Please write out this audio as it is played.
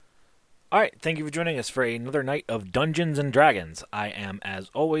All right, thank you for joining us for another night of Dungeons and Dragons. I am,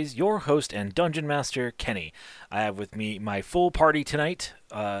 as always, your host and dungeon master, Kenny. I have with me my full party tonight,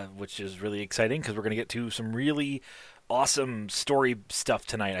 which is really exciting because we're going to get to some really awesome story stuff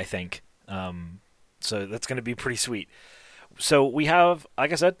tonight, I think. So that's going to be pretty sweet. So we have,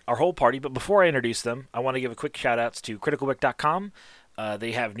 like I said, our whole party, but before I introduce them, I want to give a quick shout outs to criticalwick.com.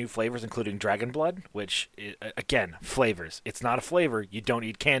 They have new flavors, including Dragon Blood, which, again, flavors. It's not a flavor. You don't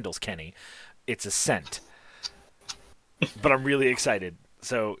eat candles, Kenny. It's a scent. But I'm really excited.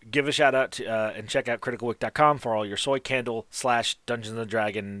 So give a shout out to, and check out criticalwick.com for all your soy candle / Dungeons and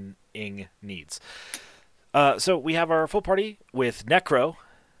Dragon-ing needs. So we have our full party with Necro.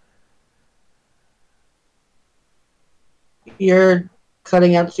 You're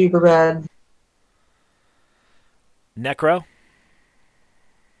cutting out super bad. Necro.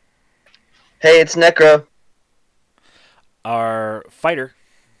 Hey, it's Necro. Our fighter.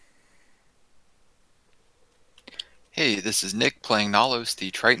 Hey, this is Nick playing Nalos,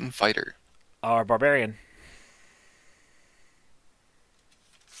 the Triton Fighter. Our barbarian.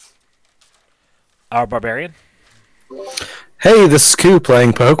 Our barbarian. Hey, this is Koo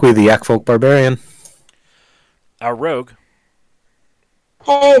playing Pahokwi, the Yakfolk Barbarian. Our rogue.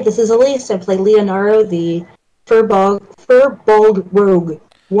 Hey, this is Elise. I play Leonaro, the fur-bald rogue.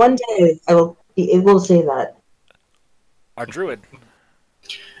 One day I will be able to say that. Our druid.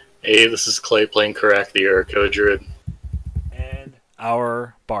 Hey, this is Clay playing Karak, the Urko Druid. And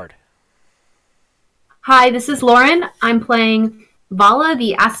our bard. Hi, this is Lauren. I'm playing Vala,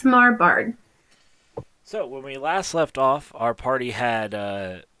 the Aasimar Bard. So, when we last left off, our party had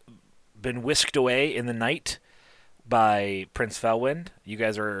been whisked away in the night by Prince Felwind. You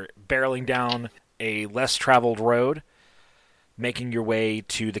guys are barreling down a less traveled road, making your way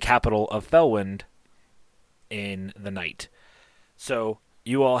to the capital of Felwind in the night. So,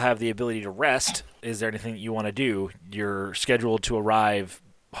 you all have the ability to rest. Is there anything you want to do? You're scheduled to arrive,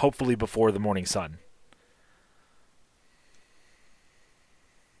 hopefully, before the morning sun.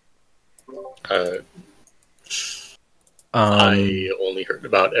 I only heard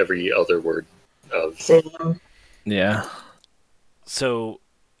about every other word of... Same. Yeah. So,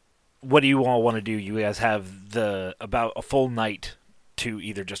 what do you all want to do? You guys have about a full night to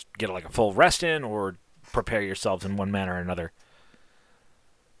either just get like a full rest in or prepare yourselves in one manner or another.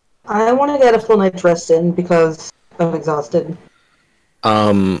 I want to get a full night's rest in because I'm exhausted.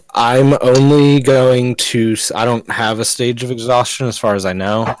 I'm only going to... I don't have a stage of exhaustion as far as I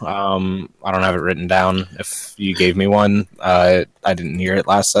know. I don't have it written down. If you gave me one, I didn't hear it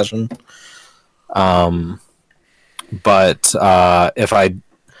last session. But if I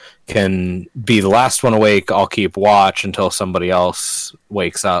can be the last one awake, I'll keep watch until somebody else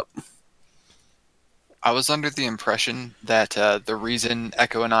wakes up. I was under the impression that the reason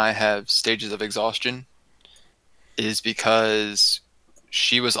Echo and I have stages of exhaustion is because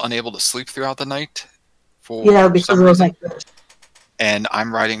she was unable to sleep throughout the night for Because some it was reason, like... and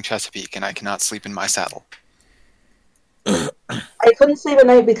I'm riding Chesapeake and I cannot sleep in my saddle. I couldn't sleep at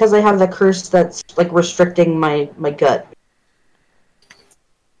night because I have the curse that's like restricting my gut.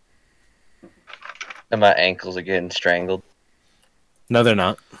 And my ankles are getting strangled. No, they're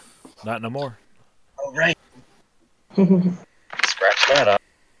not. Not no more. Oh, right. Scratch that up.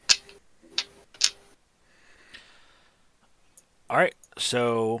 All right.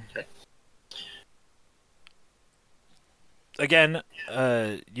 So, again,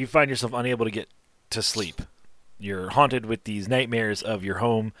 you find yourself unable to get to sleep. You're haunted with these nightmares of your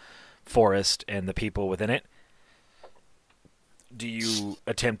home, forest, and the people within it. Do you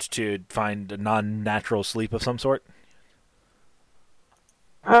attempt to find a non-natural sleep of some sort?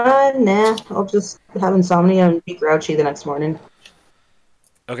 Nah. I'll just have insomnia and be grouchy the next morning.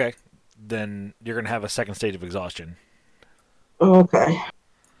 Okay. Then you're going to have a second stage of exhaustion. Okay.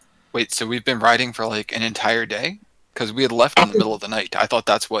 Wait, so we've been riding for like an entire day? Because we had left in the middle of the night. I thought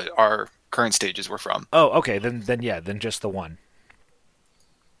that's what our current stages were from. Oh, okay. Then just the one.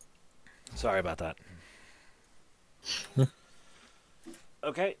 Sorry about that.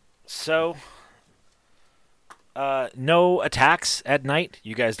 Okay, so no attacks at night.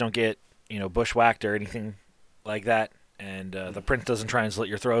 You guys don't get, bushwhacked or anything like that, and the prince doesn't try and slit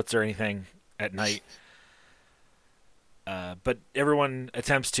your throats or anything at night. But everyone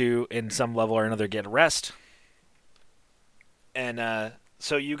attempts to, in some level or another, get rest. And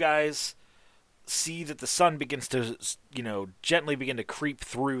so you guys see that the sun begins to, gently begin to creep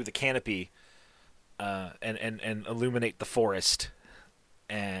through the canopy and illuminate the forest.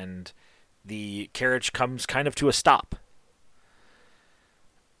 And the carriage comes kind of to a stop.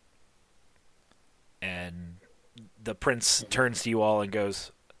 And the prince turns to you all and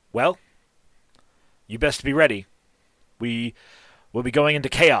goes, "Well, you best be ready. We will be going into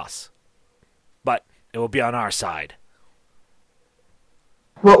chaos, but it will be on our side.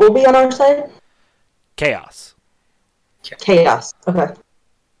 What will be on our side? Chaos. Chaos. Okay.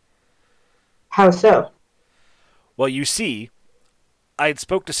 How so? Well, you see, I had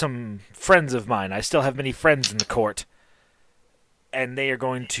spoke to some friends of mine. I still have many friends in the court. And they are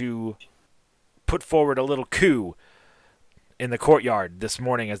going to put forward a little coup in the courtyard this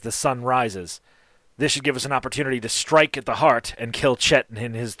morning as the sun rises. This should give us an opportunity to strike at the heart and kill Chet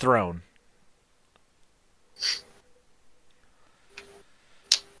in his throne.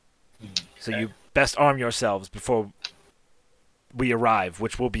 So you best arm yourselves before we arrive,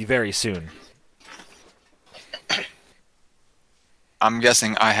 which will be very soon. I'm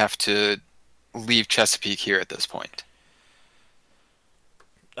guessing I have to leave Chesapeake here at this point.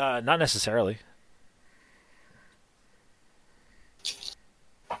 Not necessarily.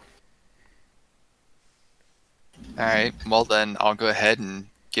 Alright, well then I'll go ahead and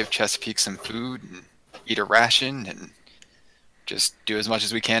give Chesapeake some food and eat a ration and just do as much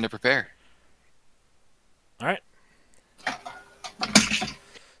as we can to prepare. All right.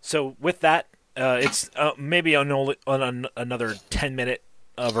 So with that, it's maybe on another 10-minute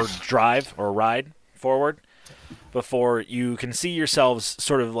of a drive or ride forward before you can see yourselves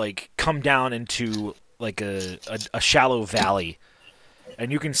sort of like come down into like a shallow valley,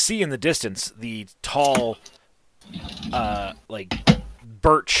 and you can see in the distance the tall like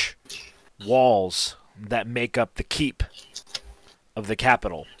birch walls that make up the keep of the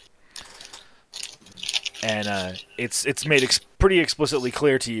capital. And it's made pretty explicitly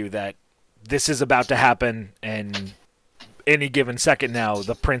clear to you that this is about to happen, and any given second now,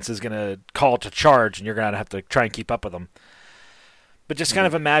 the prince is going to call to charge, and you're going to have to try and keep up with him. But just kind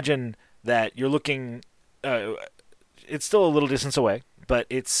of imagine that you're looking... it's still a little distance away, but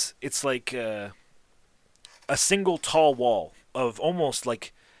it's like a single tall wall of almost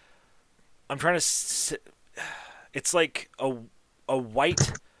like... I'm trying to... It's like a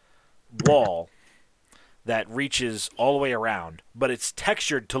white wall that reaches all the way around, but it's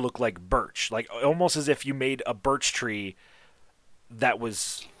textured to look like birch, like almost as if you made a birch tree that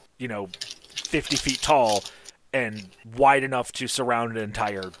was, 50 feet tall and wide enough to surround an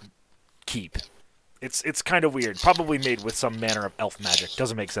entire keep. It's kind of weird, probably made with some manner of elf magic.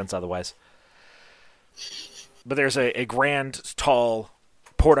 Doesn't make sense otherwise. But there's a grand, tall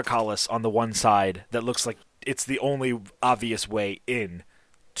portcullis on the one side that looks like it's the only obvious way in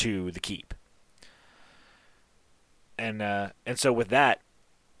to the keep. And so with that,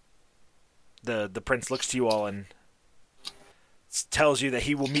 the prince looks to you all and tells you that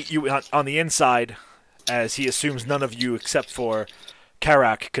he will meet you on the inside, as he assumes none of you except for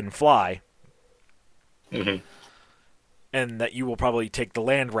Karak can fly. Mm-hmm. And that you will probably take the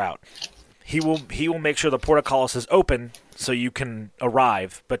land route. He will make sure the portcullis is open so you can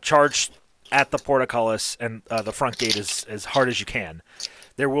arrive, but charge at the portcullis and the front gate as hard as you can.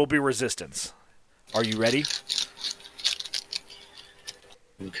 There will be resistance. Are you ready?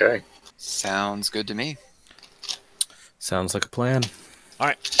 Okay. Sounds good to me. Sounds like a plan. All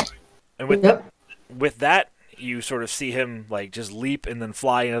right. And with that, you sort of see him like just leap and then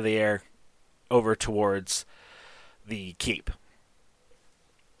fly into the air over towards the keep.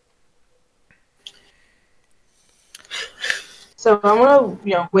 So I'm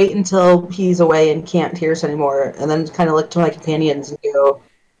gonna, wait until he's away and can't hear us anymore, and then kind of look to my companions and go,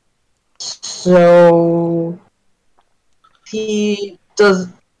 so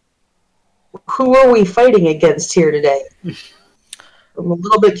who are we fighting against here today? I'm a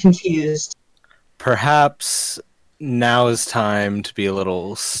little bit confused. Perhaps now is time to be a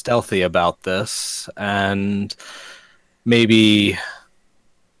little stealthy about this, and maybe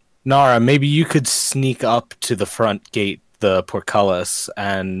Nara, maybe you could sneak up to the front gate, the portcullis,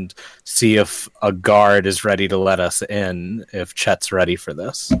 and see if a guard is ready to let us in, if Chet's ready for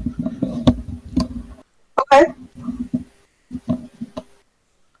this. Okay.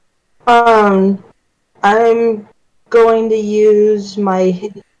 I'm going to use my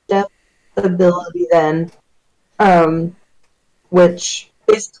hidden step ability then, which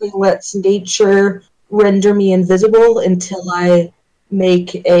basically lets nature render me invisible until I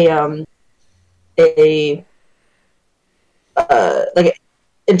make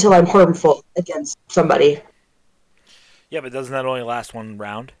until I'm harmful against somebody. Yeah, but doesn't that only last one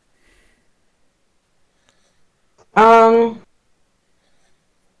round?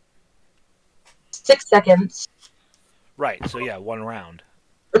 6 seconds. Right, so yeah, one round.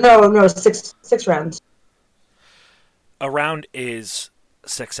 No, six rounds. A round is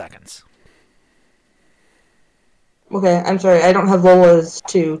 6 seconds. Okay, I'm sorry, I don't have Lola's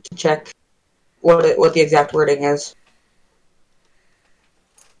to check. what the exact wording is.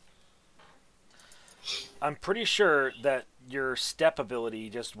 I'm pretty sure that your step ability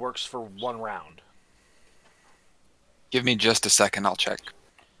just works for 1 round. Give me just a second, I'll check.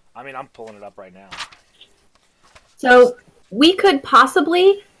 I mean, I'm pulling it up right now. So we could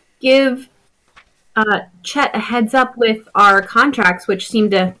possibly give Chet a heads up with our contracts, which seem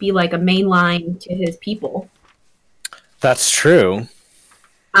to be like a main line to his people. That's true.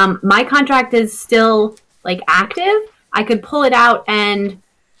 My contract is still like active. I could pull it out and,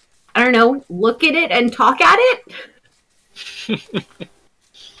 I don't know, look at it and talk at it.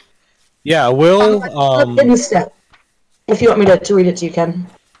 Yeah, we'll. Hidden step. If you want me to read it to you, Ken.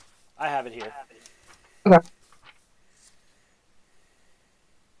 I have it here. Okay.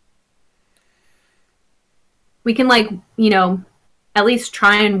 We can, like, at least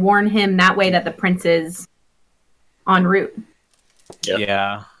try and warn him that way that the prince is en route. Yep.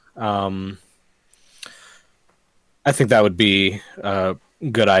 Yeah. I think that would be a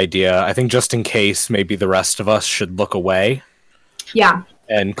good idea. I think just in case, maybe the rest of us should look away Yeah.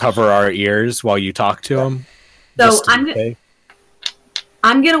 and cover our ears while you talk to him. So just to be safe.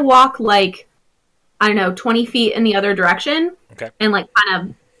 I'm going to walk, like, I don't know, 20 feet in the other direction. Okay. And, like, kind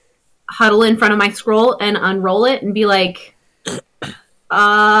of huddle in front of my scroll and unroll it and be like,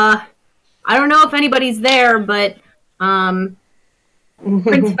 I don't know if anybody's there, but Prince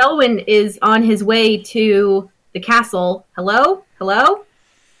Felwyn is on his way to the castle. Hello? Hello?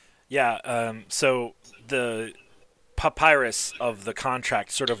 Yeah, so the papyrus of the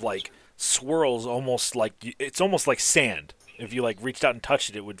contract sort of like swirls almost like it's almost like sand. If you like reached out and touched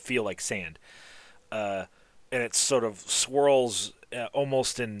it, it would feel like sand. And it sort of swirls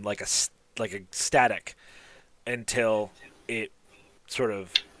almost in like a static until it sort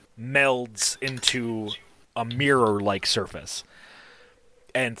of melds into a mirror-like surface.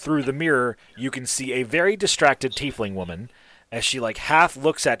 And through the mirror, you can see a very distracted tiefling woman as she like half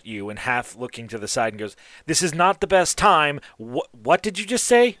looks at you and half looking to the side and goes, "This is not the best time. What did you just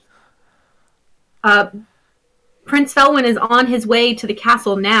say?" Prince Felwyn is on his way to the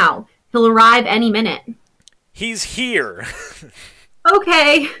castle now. He'll arrive any minute. He's here.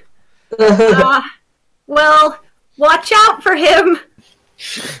 Okay. Well, watch out for him.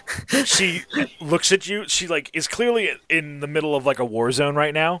 She looks at you. She like is clearly in the middle of like a war zone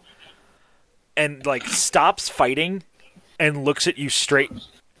right now, and like stops fighting and looks at you straight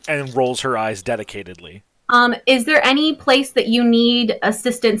and rolls her eyes dedicatedly. Is there any place that you need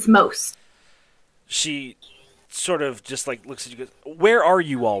assistance most? She sort of just like looks at you. Goes, "Where are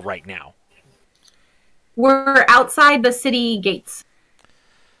you all right now?" We're outside the city gates.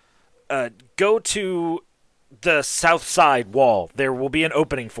 Go to the south side wall. There will be an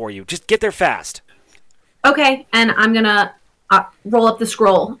opening for you. Just get there fast. Okay, and I'm gonna roll up the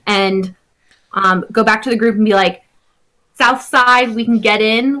scroll and go back to the group and be like, "South side, we can get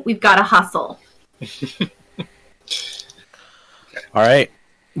in. We've got to hustle." All right.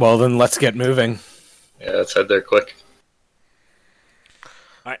 Well, then let's get moving. Yeah, let's head there quick.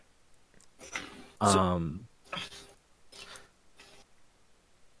 All right.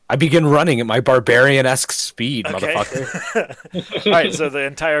 I begin running at my barbarian-esque speed, Okay. motherfucker. All right, so the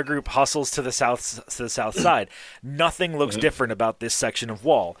entire group hustles to the south side. Nothing looks different about this section of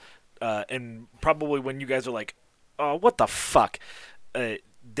wall, and probably when you guys are like, "Oh, what the fuck?"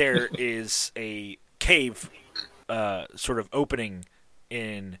 There is a cave, sort of opening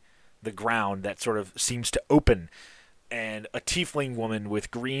in the ground that sort of seems to open, and a tiefling woman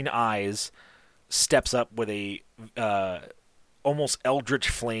with green eyes steps up with a almost eldritch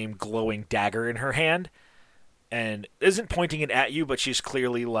flame glowing dagger in her hand and isn't pointing it at you, but she's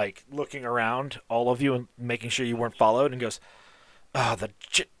clearly like looking around all of you and making sure you weren't followed, and goes, "Oh, the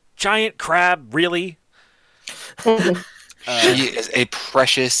giant crab, really?" She is a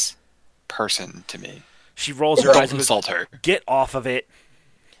precious person to me. She rolls her Don't eyes and goes, insult her. "Get off of it."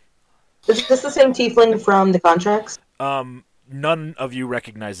 Is this the same tiefling from the contracts? None of you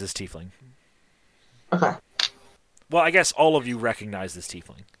recognize this tiefling. Okay. Well, I guess all of you recognize this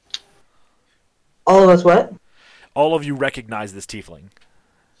tiefling. All of us what? All of you recognize this tiefling.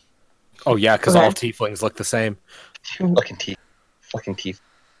 Oh, yeah, because Okay. all tieflings look the same. Fucking teeth. Fucking teeth.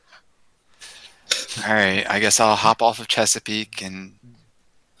 All right, I guess I'll hop off of Chesapeake and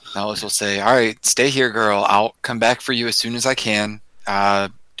Nellis will say, "All right, stay here, girl. I'll come back for you as soon as I can.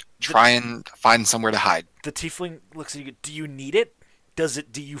 Try and find somewhere to hide." The tiefling looks at you. "Do you need it?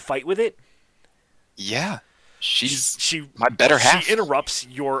 Do you fight with it?" Yeah, she's She my better half. She interrupts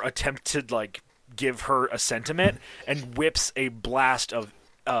your attempt to like give her a sentiment and whips a blast of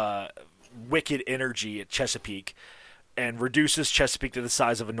wicked energy at Chesapeake and reduces Chesapeake to the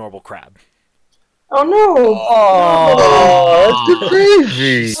size of a normal crab. Oh no! Oh, that's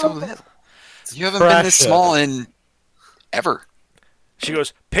crazy. So little. You haven't been this Precious. small in ever. She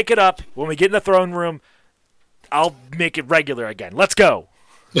goes, pick it up. When we get in the throne room, I'll make it regular again. Let's go.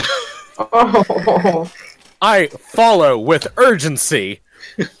 Oh. I follow with urgency.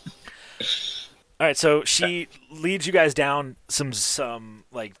 All right, so she leads you guys down some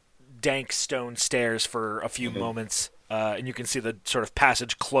like dank stone stairs for a few moments, and you can see the sort of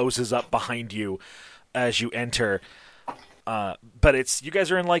passage closes up behind you as you enter. But it's you guys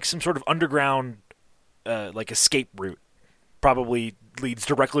are in like some sort of underground like escape route. Probably leads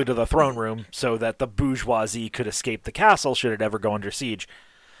directly to the throne room so that the bourgeoisie could escape the castle should it ever go under siege.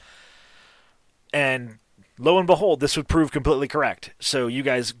 And lo and behold, this would prove completely correct. So you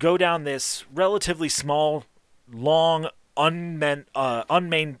guys go down this relatively small, long, undermaintained,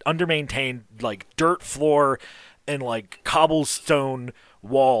 like dirt floor and like cobblestone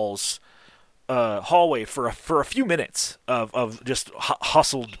walls hallway for a few minutes of just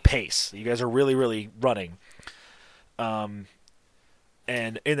hustled pace. You guys are really, really running. And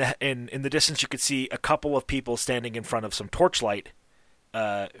in the distance, you could see a couple of people standing in front of some torchlight,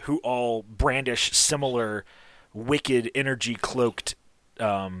 who all brandish similar wicked energy cloaked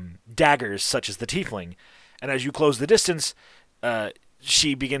daggers, such as the tiefling. And as you close the distance,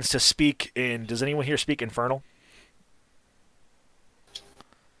 she begins to speak in. Does anyone here speak Infernal?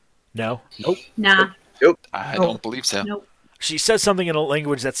 No. Nope. Nah. I don't believe so. Nope. She says something in a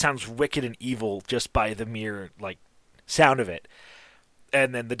language that sounds wicked and evil just by the mere like sound of it.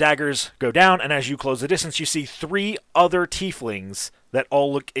 And then the daggers go down, and as you close the distance, you see 3 other tieflings that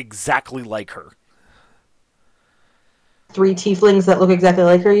all look exactly like her. 3 tieflings that look exactly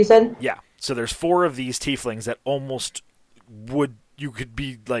like her, you said? Yeah. So there's 4 of these tieflings that almost you could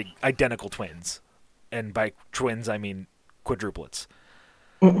be like identical twins. And by twins, I mean quadruplets.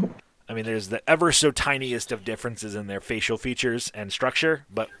 I mean, there's the ever so tiniest of differences in their facial features and structure,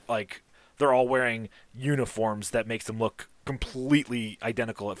 but like they're all wearing uniforms that makes them look completely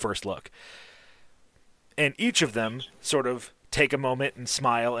identical at first look. And each of them sort of take a moment and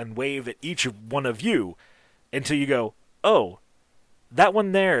smile and wave at each one of you until you go, oh, that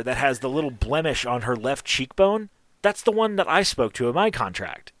one there that has the little blemish on her left cheekbone, that's the one that I spoke to in my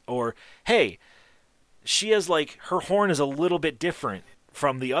contract. Or, hey, she has like, her horn is a little bit different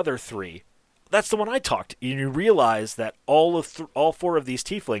from the other 3. That's the one I talked. And you realize that all 4 of these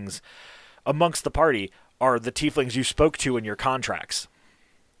tieflings amongst the party are the tieflings you spoke to in your contracts.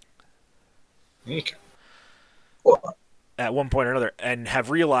 Okay. At one point or another, and have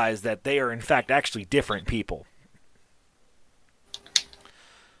realized that they are in fact actually different people.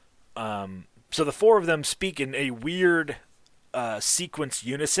 So the 4 of them speak in a weird sequence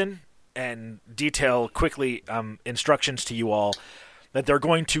unison and detail quickly instructions to you all that they're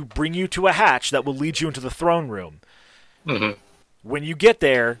going to bring you to a hatch that will lead you into the throne room. Mm-hmm. When you get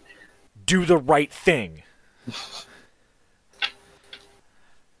there, do the right thing.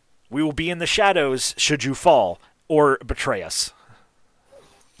 We will be in the shadows should you fall or betray us.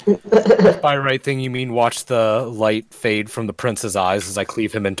 By right thing, you mean watch the light fade from the prince's eyes as I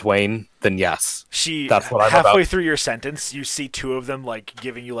cleave him in twain? Then yes. That's what I'm halfway about. through your sentence, you see 2 of them like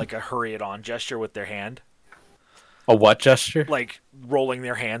giving you like a hurry it on gesture with their hand, A what gesture? like rolling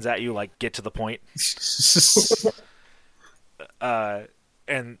their hands at you, like get to the point.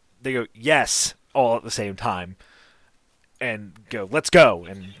 And they go yes all at the same time, and go let's go,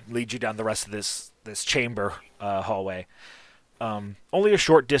 and lead you down the rest of this chamber hallway. Only a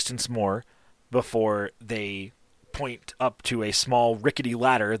short distance more before they point up to a small rickety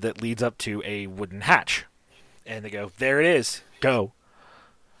ladder that leads up to a wooden hatch. And they go, there it is, go.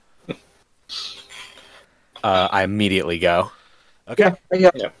 I immediately go. Okay.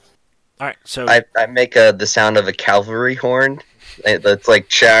 Yeah. All right, so I make the sound of a cavalry horn. That's like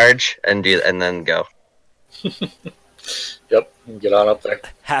charge and then go. Yep. Get on up there.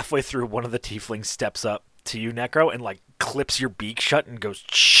 halfway through, one of the tieflings steps up to you, Necro, and like clips your beak shut and goes,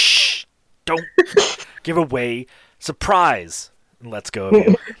 shh, don't give away surprise, and lets go of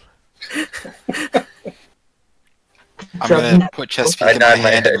you. I'm gonna put Chesapeake in my nod my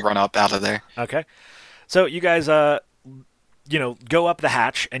hand head. and run up out of there. Okay. So you guys, go up the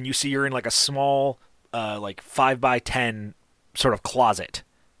hatch, and you see you're in like a small, like 5x10 sort of closet,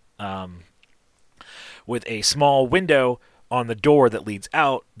 with a small window on the door that leads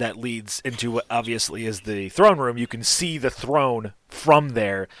out, that leads into what obviously is the throne room. You can see the throne from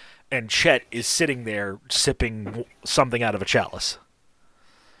there, and Chet is sitting there sipping something out of a chalice.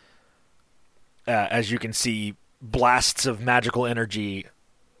 As you can see, blasts of magical energy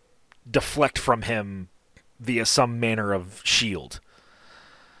deflect from him via some manner of shield.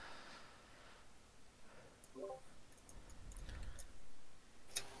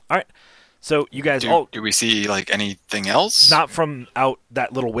 So you guys all Do we see like anything else? not from out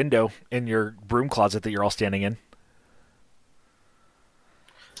that little window in your broom closet that you're all standing in.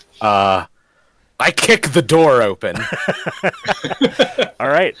 I kick the door open. All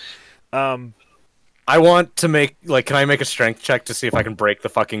right. I want to make can I make a strength check to see if I can break the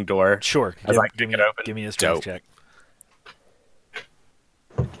fucking door? Sure. As I kick it open. Give me a strength Dope. check.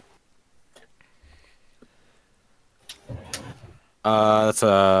 That's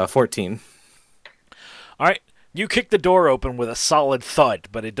a 14. All right. You kick the door open with a solid thud,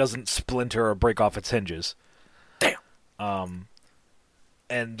 but it doesn't splinter or break off its hinges. Damn.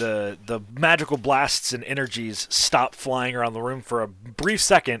 And the magical blasts and energies stop flying around the room for a brief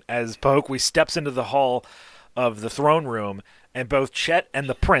second as Pahokwi steps into the hall of the throne room, and both Chet and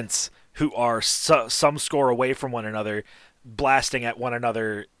the prince, who are some score away from one another, blasting at one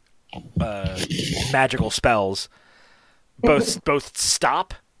another magical spells, both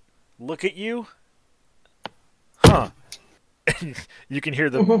stop, look at you. Huh. You can hear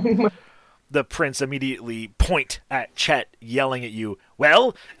the prince immediately point at Chet, yelling at you,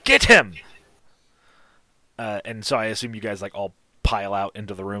 "Well, get him!" And so I assume you guys all pile out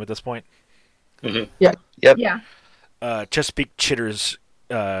into the room at this point. Mm-hmm. Yep. Yeah. Chesapeake chitters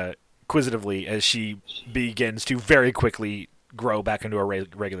inquisitively as she begins to very quickly grow back into a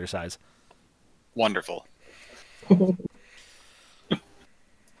regular size. Wonderful.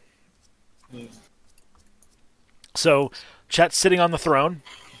 So, Chet's sitting on the throne.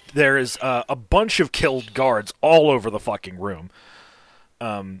 There is a bunch of killed guards all over the fucking room.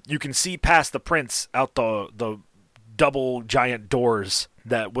 You can see past the prince out the double giant doors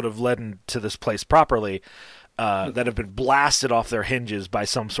that would have led into this place properly, that have been blasted off their hinges by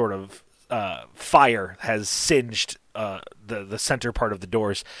some sort of fire has singed the center part of the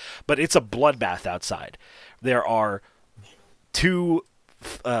doors. But it's a bloodbath outside. There are two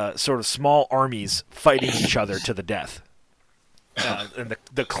sort of small armies fighting each other to the death. And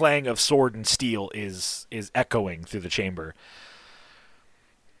the clang of sword and steel is echoing through the chamber.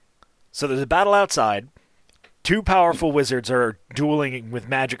 So there's a battle outside. Two powerful wizards are dueling with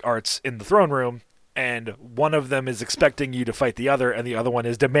magic arts in the throne room, and one of them is expecting you to fight the other, and the other one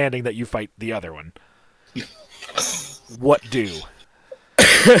is demanding that you fight the other one. What do?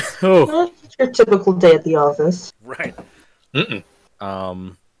 Oh. Well, it's your typical day at the office. Right.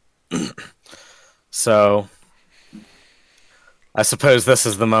 So I suppose this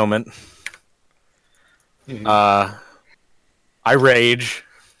is the moment. I rage,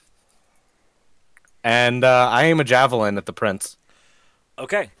 and I aim a javelin at the prince.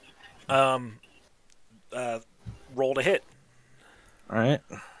 Okay. Roll to hit. All right.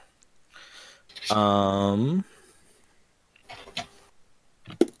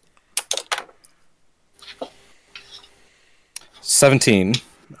 17.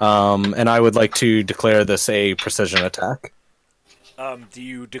 And I would like to declare this a precision attack. Do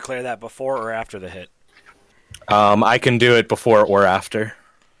you declare that before or after the hit? I can do it before or after.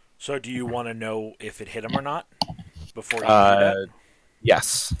 So do you want to know if it hit him or not before you do that?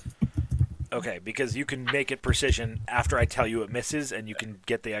 Yes. Okay, because you can make it precision after I tell you it misses, and you can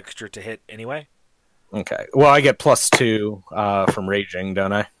get the extra to hit anyway. Okay. Well, I get +2 from raging,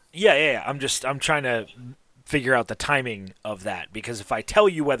 don't I? Yeah. I'm trying to figure out the timing of that, because if I tell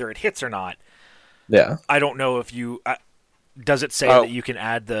you whether it hits or not, Yeah. I don't know if you. Does it say that you can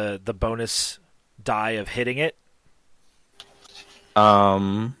add the bonus die of hitting it?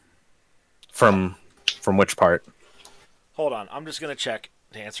 From which part? Hold on, I'm just gonna check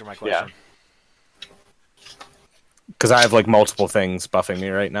to answer my question. Yeah. Because I have multiple things buffing me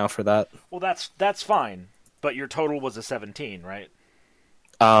right now for that. Well, that's fine, but your total was a 17, right?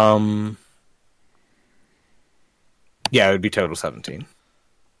 Yeah, it would be total 17.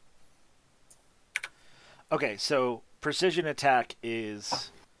 Okay, so precision attack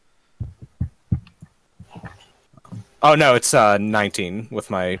is... Oh no, it's 19 with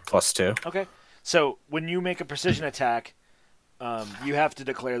my +2. Okay, so when you make a precision attack, you have to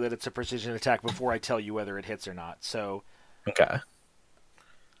declare that it's a precision attack before I tell you whether it hits or not. So, Okay.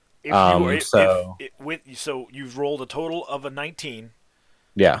 so you've rolled a total of a 19.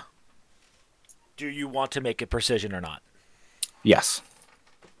 Yeah. Do you want to make it precision or not? Yes.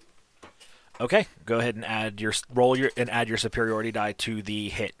 Okay, go ahead and add your superiority die to the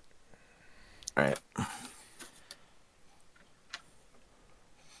hit. All right.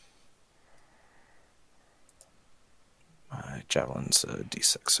 My javelin's a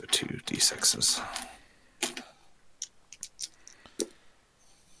d6, so 2 d6s.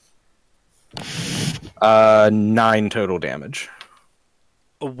 Nine total damage.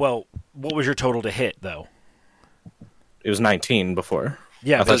 Well, what was your total to hit, though? It was 19 before.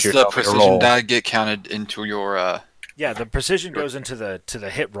 Yeah, I thought Does you were the telling me to precision roll. die get counted into your? yeah. The precision goes into the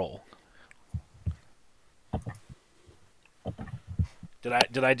hit roll.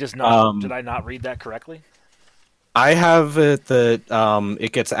 Did I just not did I not read that correctly? I have it that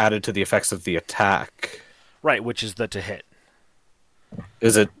it gets added to the effects of the attack. Right, which is the to hit.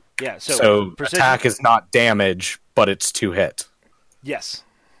 Is it? Yeah. So precision, attack is not damage, but it's to hit. Yes.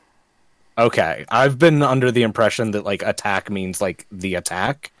 Okay, I've been under the impression that like attack means like the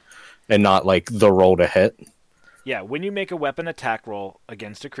attack, and not like the roll to hit. Yeah. When you make a weapon attack roll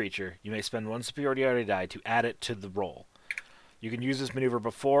against a creature, you may spend 1 superiority die to add it to the roll. You can use this maneuver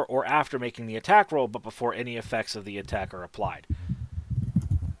before or after making the attack roll, but before any effects of the attack are applied.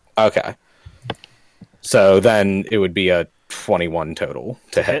 Okay. So then it would be a 21 total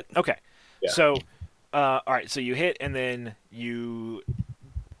to hit. Okay. Yeah. So, all right. So you hit, and then you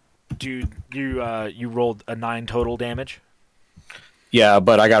rolled a 9 total damage. Yeah,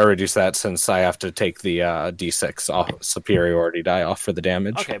 but I got to reduce that since I have to take the D6 off, superiority die off for the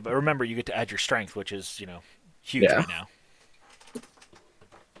damage. Okay, but remember you get to add your strength, which is huge Yeah. right now.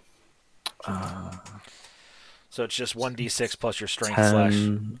 So it's just 1d6 plus your strength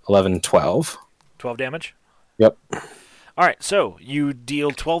 10, 11, 12. 12 damage. Yep. All right, so you deal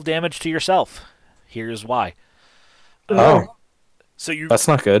 12 damage to yourself. Here's why. Oh, So you that's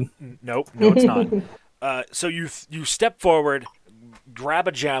not good. Nope, no, it's not. So you step forward, grab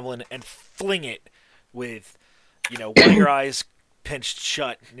a javelin, and fling it with, one of your eyes pinched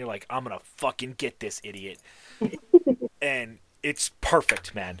shut, and you're like, "I'm gonna fucking get this idiot," and it's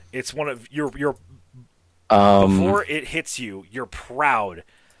perfect, man. It's one of your before it hits you, you're proud.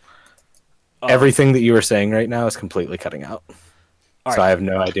 Everything that you were saying right now is completely cutting out. All So right. I have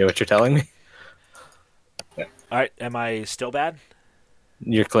no idea what you're telling me. All right, am I still bad?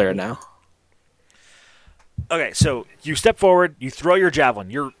 You're clear now. Okay, so you step forward, you throw your javelin.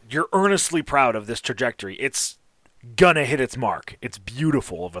 You're earnestly proud of this trajectory. It's gonna hit its mark. It's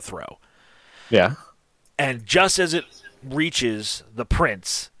beautiful of a throw. Yeah. And just as it reaches the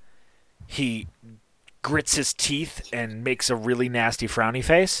prince, he grits his teeth and makes a really nasty frowny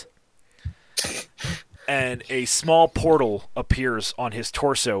face. And a small portal appears on his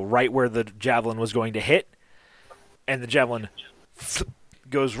torso right where the javelin was going to hit. And the javelin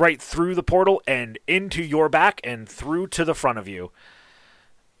goes right through the portal and into your back and through to the front of you.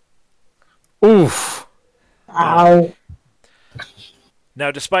 Oof. Ow.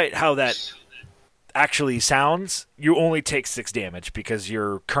 Now, despite how that actually sounds, you only take 6 damage because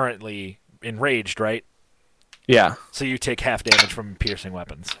you're currently enraged, right? Yeah. So you take half damage from piercing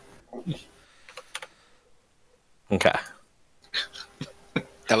weapons. Okay.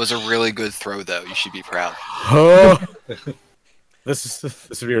 That was a really good throw, though. You should be proud. This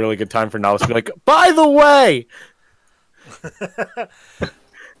would be a really good time for Nalus to be like, by the way!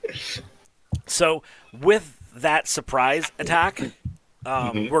 So, with that surprise attack,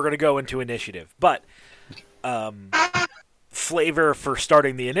 we're going to go into initiative. But, flavor for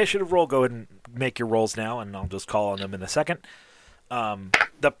starting the initiative roll, go ahead and make your rolls now, and I'll just call on them in a second.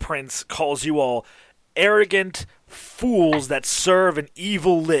 The prince calls you all arrogant fools that serve an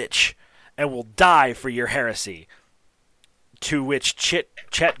evil lich and will die for your heresy. To which Chet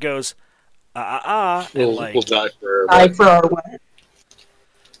goes, and We'll die for Die for our weapon.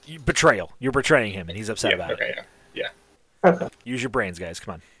 betrayal. You're betraying him, and he's upset about it. okay, yeah. Okay. Use your brains, guys.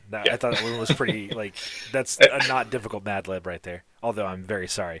 Come on. Yeah. I thought that one was pretty, that's a not difficult Mad Lib right there. Although I'm very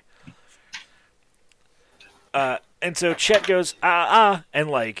sorry. And so Chet goes,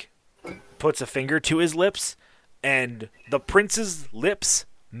 and, puts a finger to his lips, and the prince's lips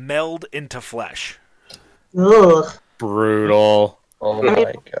meld into flesh. Ugh. Brutal. Oh I my mean,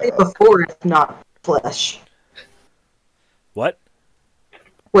 god. before it's not flesh. What?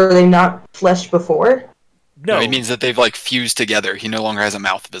 Were they not flesh before? No. It means that they've fused together. He no longer has a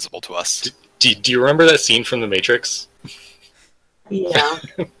mouth visible to us. Do you remember that scene from The Matrix? Yeah.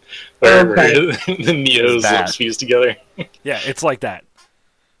 Where Okay. the Neo's That. lips fused together? Yeah, it's like that.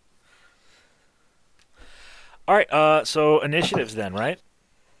 All right, so initiatives then, right?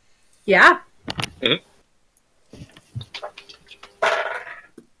 Yeah.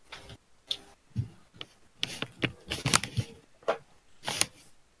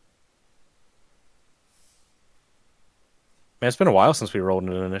 Man, it's been a while since we rolled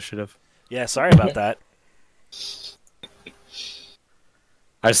an initiative. Yeah, sorry about that.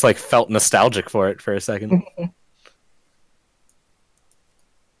 I just felt nostalgic for it for a second.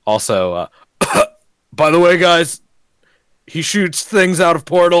 Also, by the way, guys, he shoots things out of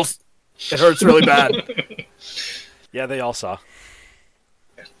portals. It hurts really bad. Yeah, they all saw.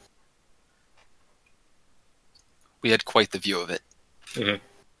 We had quite the view of it. Mhm.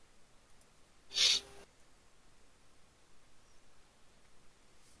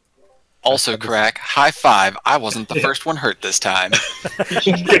 Also, crack. High five. I wasn't the first one hurt this time.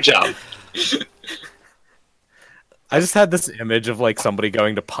 Good job. I just had this image of like somebody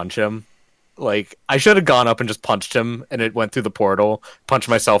going to punch him. Like I should have gone up and just punched him, and it went through the portal. Punched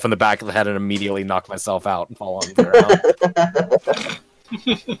myself in the back of the head, and immediately knocked myself out and fall on the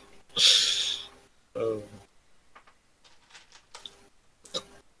ground. Oh.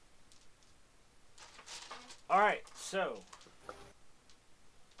 All right, so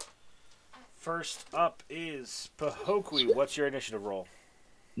first up is Pahokwi. What's your initiative roll?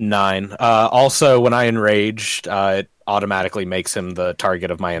 9. Also, when I enraged, it automatically makes him the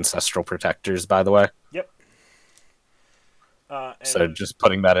target of my ancestral protectors. By the way, Yep. And so just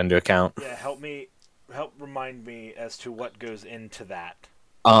putting that into account. yeah, help remind me as to what goes into that.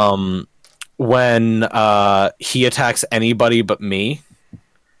 When he attacks anybody but me,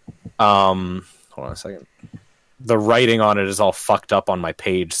 hold on a second. The writing on it is all fucked up on my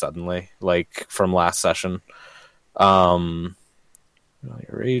page suddenly, like from last session. You're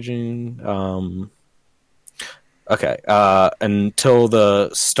raging. Okay. Until the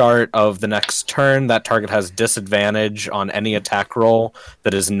start of the next turn, that target has disadvantage on any attack roll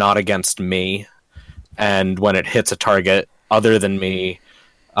that is not against me. And when it hits a target other than me,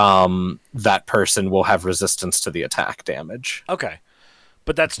 that person will have resistance to the attack damage. Okay,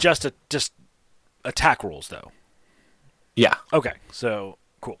 but that's just attack rules, though. Yeah. Okay, so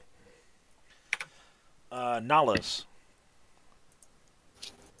cool. Nalos.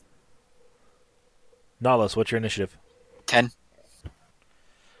 Nalos, what's your initiative? 10.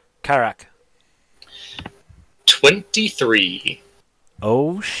 Karak. 23.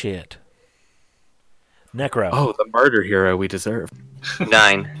 Oh shit. Necro. Oh, the murder hero we deserve.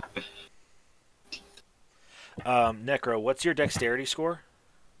 9. Necro, what's your dexterity score?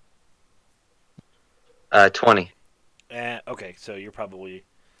 20. Okay, so you're probably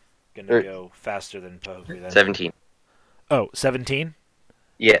gonna go faster than Pahokwi then. 17. Oh, 17?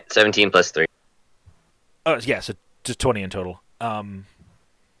 Yeah, 17 plus 3. Oh, yeah, so just 20 in total.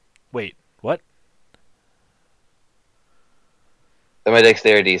 Wait, what? So my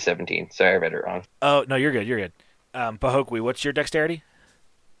dexterity is 17. Sorry, I read it wrong. Oh, no, you're good. Pahokwi, what's your dexterity?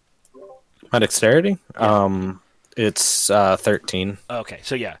 My dexterity? It's 13. Okay,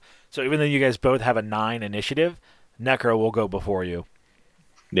 so yeah. So even though you guys both have a 9 initiative, Necro will go before you.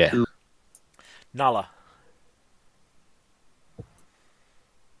 Yeah. Nala.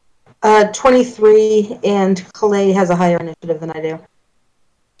 23, and Clay has a higher initiative than I do.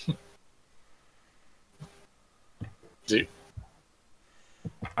 Dude.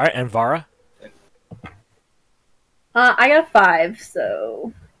 All right, and Vara? I got a 5,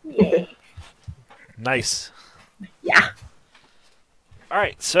 so yay. Nice. Yeah. All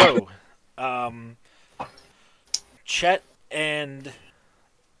right, so Chet and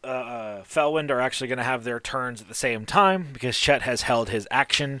Felwind are actually going to have their turns at the same time because Chet has held his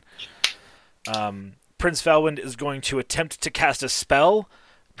action. Prince Felwind is going to attempt to cast a spell.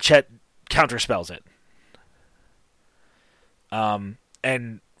 Chet counterspells it.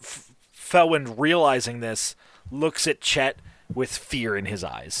 And Felwind, realizing this, looks at Chet with fear in his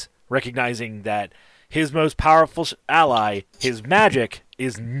eyes, recognizing that his most powerful ally, his magic,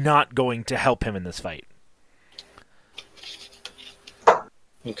 is not going to help him in this fight.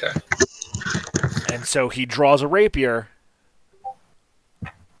 Okay. And so he draws a rapier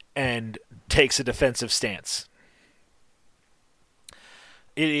and takes a defensive stance.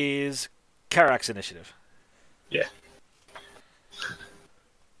 It is Karak's initiative. Yeah.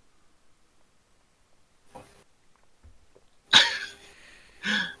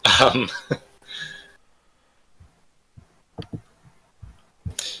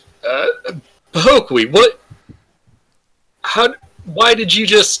 Pahokwi, what? Why did you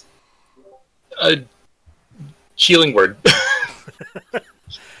just... healing word.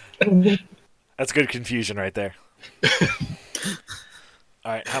 That's good confusion right there.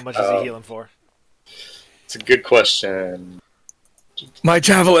 Alright, how much is he healing for? It's a good question. My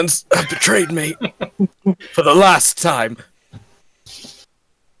javelins have betrayed me for the last time.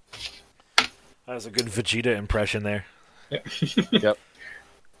 That was a good Vegeta impression there. Yep.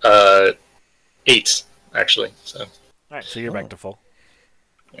 8, actually. So. Alright, so you're back to full.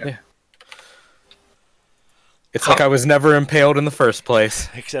 Yeah. It's like I was never impaled in the first place.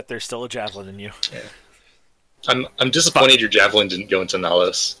 Except there's still a javelin in you. Yeah. I'm disappointed your javelin didn't go into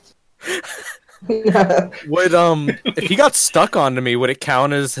Nalos. Would if he got stuck onto me, would it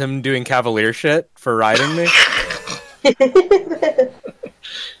count as him doing cavalier shit for riding me?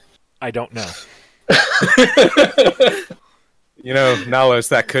 I don't know. Nalos,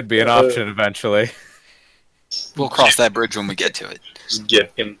 that could be an option eventually. We'll cross that bridge when we get to it. Just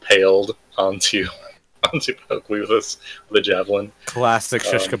get impaled onto Oakley with a javelin. Classic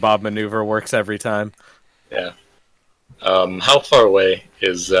shish kebab maneuver, works every time. Yeah. How far away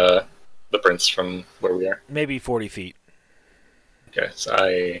is the prince from where we are? Maybe 40 feet. Okay, so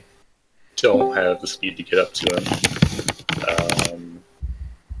I don't have the speed to get up to him.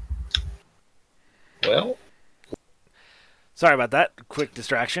 Well, Sorry about that. Quick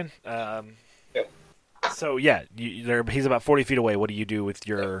distraction. Yep. So, yeah, he's about 40 feet away. What do you do with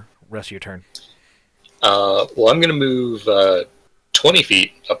your rest of your turn? well, I'm going to move 20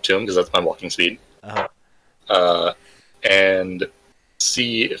 feet up to him because that's my walking speed. Uh-huh. And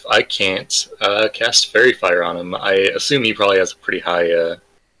see if I can't cast Fairy Fire on him. I assume he probably has a pretty high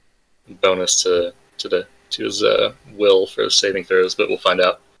bonus to his will for his saving throws, but we'll find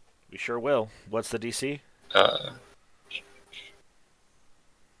out. We sure will. What's the DC?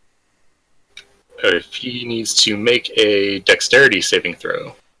 If he needs to make a Dexterity saving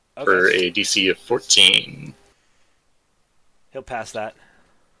throw for a DC of 14. He'll pass that.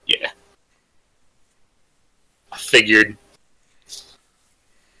 Yeah. I figured.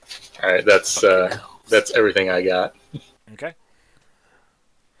 Alright, that's everything I got. Okay.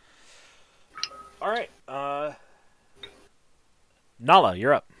 All right. Nala,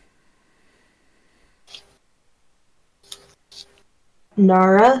 you're up.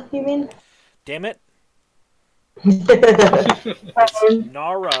 Nara, you mean? Damn it.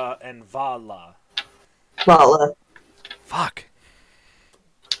 Nara and Vala. Vala. Fuck.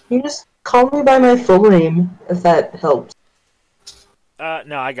 You just call me by my full name, if that helps.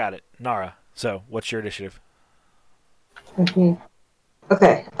 No, I got it. Nara. So, what's your initiative? Mm-hmm.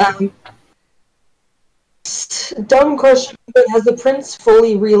 Okay. Dumb question, but has the prince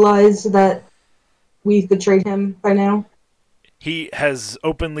fully realized that we've betrayed him by now? He has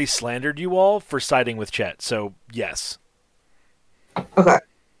openly slandered you all for siding with Chet, so yes. Okay.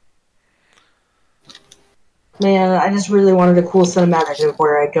 Man, I just really wanted a cool cinematic of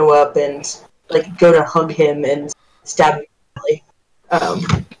where I go up and go to hug him and stab him. But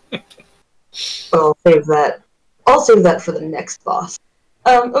I'll save that. I'll save that for the next boss.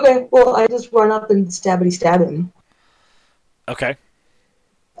 Okay, well, I just run up and stab him. Okay.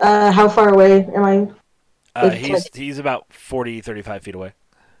 How far away am I? He's about 40, 35 feet away.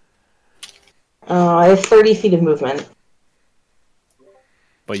 I have 30 feet of movement.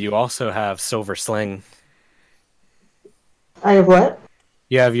 But you also have Silver Sling. I have what?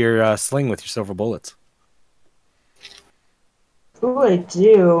 You have your sling with your silver bullets. Ooh, I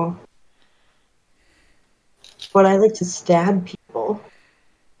do. But I like to stab people.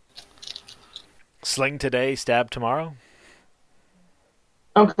 Sling today, stab tomorrow?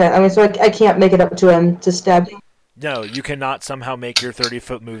 Okay, I mean, so I can't make it up to him to stab him? No, you cannot somehow make your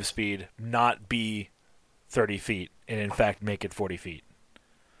 30-foot move speed not be 30 feet, and in fact make it 40 feet.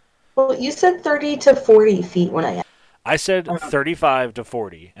 Well, you said 30 to 40 feet when I... I said 35 to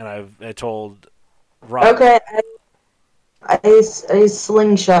 40, and I told Rob... Okay, I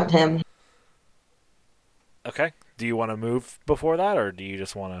slingshot him. Okay. Do you want to move before that, or do you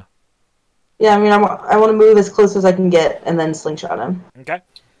just want to... Yeah, I mean, I want to move as close as I can get, and then slingshot him. Okay.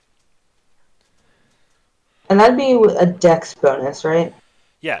 And that'd be a dex bonus, right?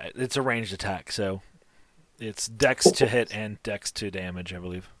 Yeah, it's a ranged attack, so it's dex to hit and dex to damage, I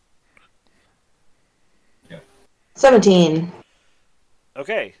believe. 17.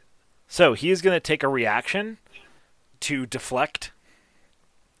 Okay. So he is going to take a reaction to deflect,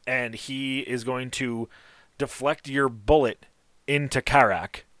 and he is going to deflect your bullet into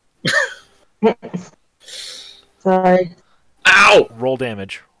Karak. Sorry. Ow! Roll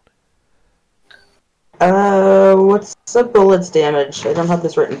damage. What's the bullet's damage? I don't have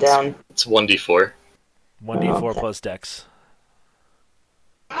this written down. It's 1d4. 1d4 okay. plus dex.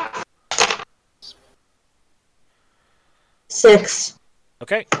 Six.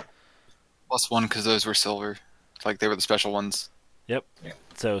 Okay. +1 because those were silver. Like they were the special ones. Yep.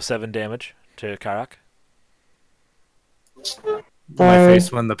 So 7 damage to Karak. My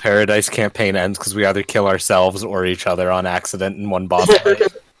face when the Paradise campaign ends because we either kill ourselves or each other on accident in one boss fight.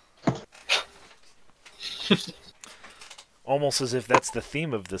 Almost as if that's the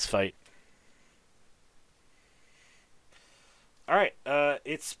theme of this fight. Alright,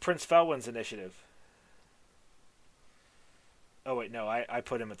 it's Prince Felwyn's initiative. Oh wait, no, I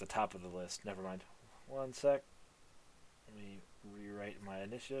put him at the top of the list. Never mind. One sec. Let me rewrite my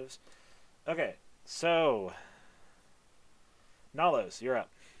initiatives. Okay, so... Nalos, you're up.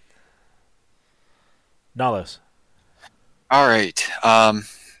 Nalos. All right.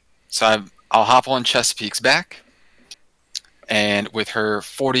 So I'll hop on Chesapeake's back, And with her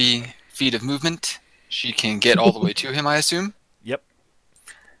 40 feet of movement, she can get all the way to him, I assume. Yep.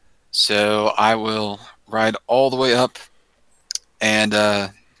 So I will ride all the way up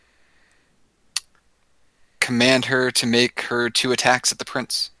and command her to make her 2 attacks at the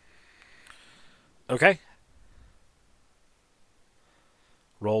prince. Okay.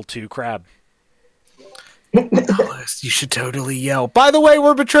 Roll 2 crab. Alice, you should totally yell, "By the way,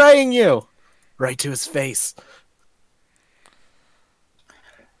 we're betraying you!" Right to his face.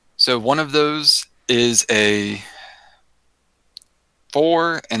 So one of those is a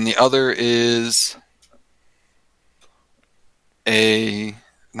 4, and the other is a...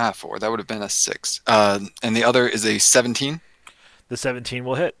 Not 4, that would have been a 6. And the other is a 17. The 17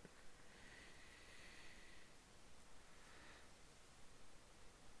 will hit.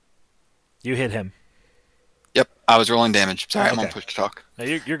 You hit him. Yep, I was rolling damage. Sorry, I'm on Okay. push to talk. No,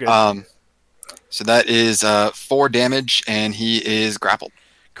 you're good. So that is 4 damage, and he is grappled.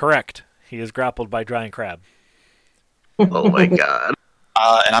 Correct. He is grappled by Giant Crab. Oh my god.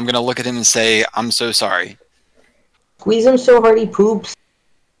 And I'm going to look at him and say, I'm so sorry. Squeeze him so hard he poops.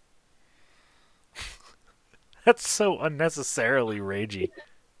 That's so unnecessarily ragey.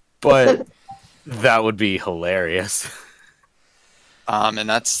 But that would be hilarious. And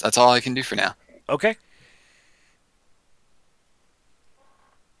that's all I can do for now. Okay.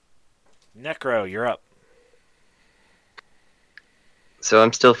 Necro, you're up. So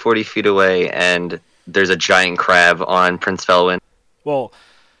I'm still 40 feet away, and there's a giant crab on Prince Felwyn. Well,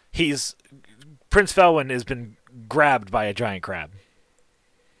 Prince Felwyn has been grabbed by a giant crab.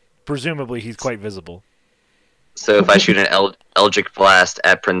 Presumably, he's quite visible. So if I shoot an Eldritch Blast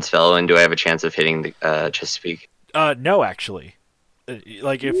at Prince Felwyn, do I have a chance of hitting the Chesapeake? No, actually.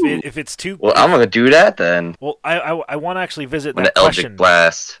 Like if it's too. Well, I'm gonna do that then. Well, I want to actually visit I'm gonna that Eldritch question.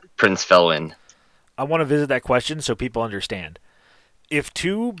 Blast Prince Felwyn. I want to visit that question so people understand. If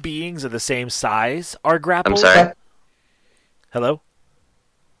 2 beings of the same size are grappled. I'm sorry. Hello?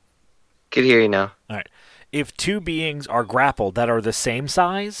 Could hear you now. All right. If 2 beings are grappled that are the same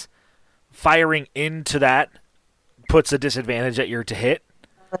size, firing into that puts a disadvantage at your to hit.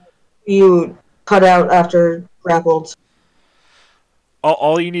 You cut out after grappled.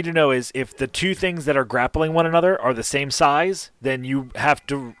 All you need to know is if the 2 things that are grappling one another are the same size, then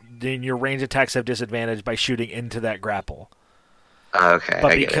then your range attacks have disadvantage by shooting into that grapple. Okay,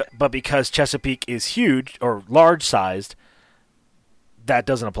 I get it. But because Chesapeake is huge or large sized, that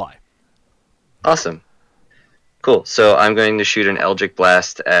doesn't apply. Awesome. Cool. So I'm going to shoot an Eldritch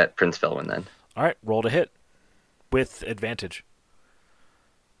Blast at Prince Felwyn then. All right, roll to hit with advantage.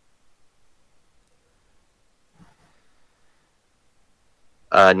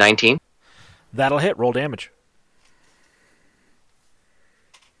 Uh, 19. That'll hit. Roll damage.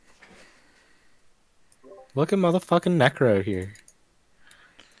 Look at motherfucking Necro here.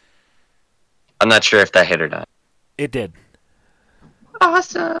 I'm not sure if that hit or not. It did.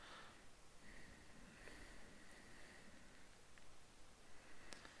 Awesome.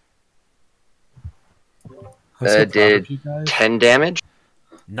 I'm so proud Did of you guys. 10 damage.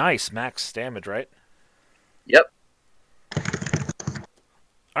 Nice max damage, right? Yep.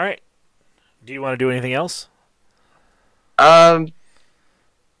 All right. Do you want to do anything else? Yeah,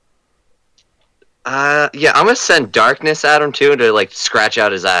 I'm gonna send darkness at him too to like scratch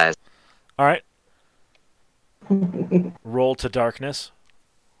out his eyes. All right. Roll to darkness.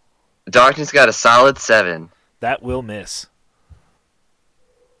 Darkness got a solid 7. That will miss.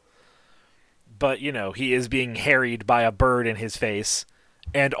 But, he is being harried by a bird in his face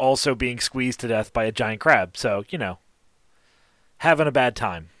and also being squeezed to death by a giant crab. So, having a bad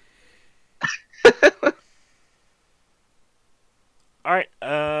time. All right.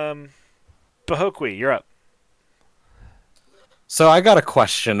 Pahokwi, you're up. So I got a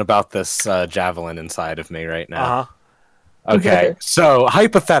question about this javelin inside of me right now. Uh-huh. Okay, so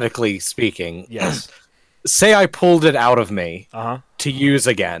hypothetically speaking, Yes. say I pulled it out of me Uh-huh. to use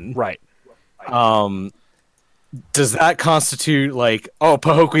again. Right. Does that constitute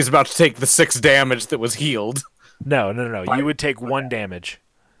Pahokwi's about to take the 6 damage that was healed? No. You would take 1 damage.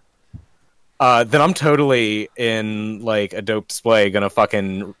 Then I'm totally in a dope display gonna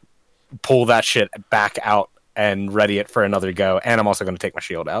fucking pull that shit back out and ready it for another go, and I'm also gonna take my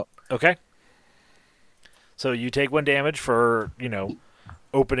shield out. Okay. So you take 1 damage for,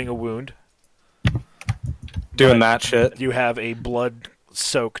 opening a wound. Doing that shit. You have a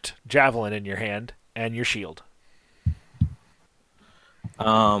blood-soaked javelin in your hand and your shield.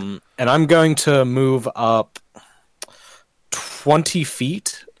 And I'm going to move up 20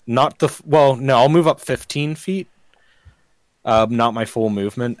 feet. I'll move up 15 feet. Not my full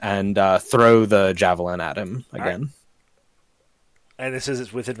movement, and throw the javelin at him again. And this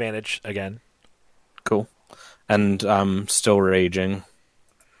is with advantage again. Cool. And I'm still raging.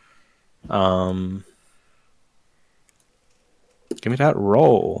 Give me that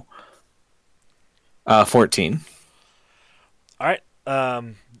roll. 14. All right.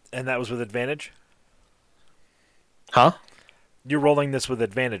 And that was with advantage? Huh? You're rolling this with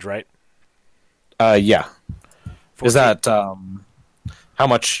advantage, right? Yeah. 14. Is that how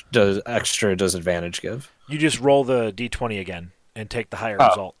much extra does advantage give? You just roll the d20 again and take the higher Oh.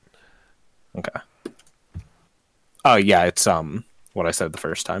 result. Okay. Oh yeah, it's what I said the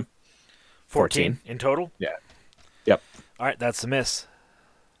first time. 14 in total? Yeah. Yep. All right, that's the miss.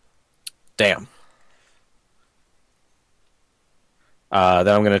 Damn. Then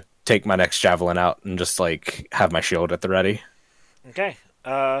I'm gonna take my next javelin out and just like have my shield at the ready. Okay.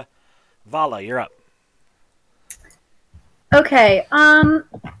 Vala, you're up. Okay.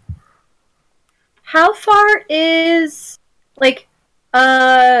 How far is like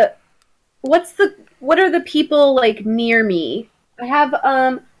what are the people like near me? I have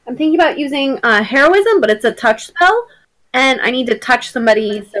I'm thinking about using heroism, but it's a touch spell, and I need to touch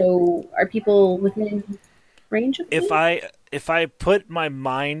somebody. So are people within range of me? If I put my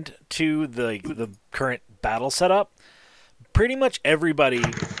mind to the current battle setup, pretty much everybody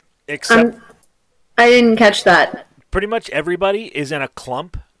except I didn't catch that. pretty much everybody is in a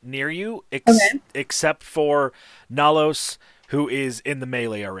clump near you, Okay. except for Nalos, who is in the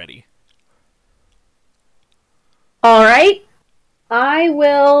melee already. All right. I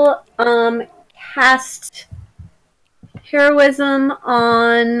will cast heroism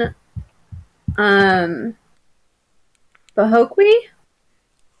on Bahokwi,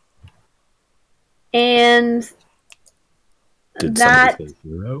 and Did that somebody say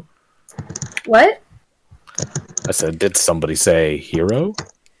hero? what? I said, did somebody say hero?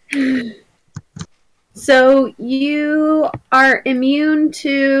 So you are immune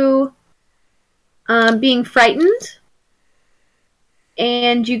to being frightened,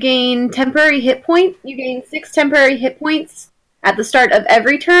 and you gain temporary hit point. You gain 6 temporary hit points at the start of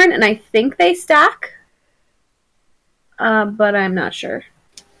every turn, and I think they stack, but I'm not sure.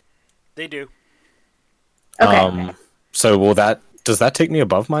 They do. Okay. So does that take me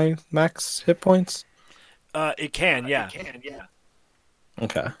above my max hit points? It can, yeah.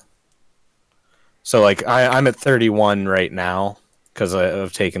 Okay. So like I'm at 31 right now because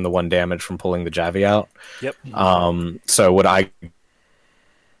I've taken the 1 damage from pulling the Javi out. Yep. So would I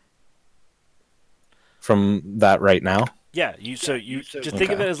from that right now? Yeah. You just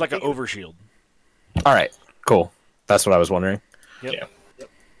think of it as like an overshield. All right. Cool. That's what I was wondering. Yep. Yeah.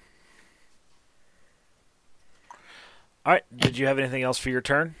 All right. Did you have anything else for your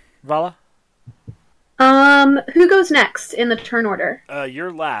turn, Vala? Who goes next in the turn order?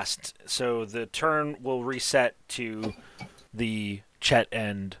 You're last, so the turn will reset to the Chet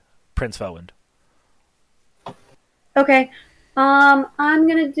and Prince Felwind. Okay. I'm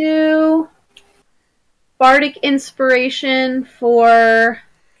gonna do Bardic Inspiration for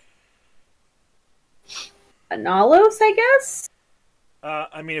Analos, I guess?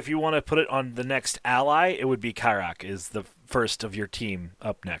 I mean, if you want to put it on the next ally, it would be Kairak, is the first of your team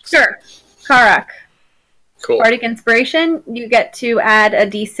up next. Sure. Karak. Cool. Bardic Inspiration, you get to add a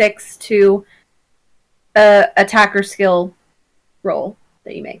d6 to a attacker skill roll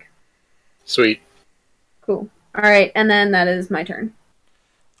that you make. Sweet. Cool. Alright, and then that is my turn.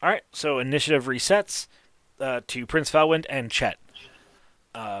 All right, so initiative resets to Prince Felwind and Chet.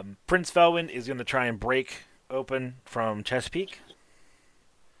 Prince Felwind is going to try and break open from Chesapeake.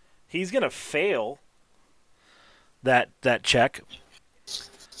 He's going to fail that check.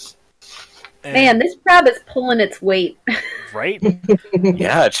 And, Man, this crab is pulling its weight. right?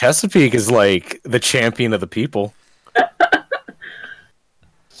 Yeah, Chesapeake is like the champion of the people.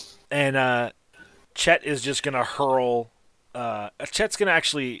 And Chet is just going to hurl... Chet's going to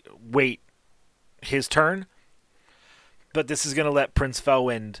actually wait his turn, but this is going to let Prince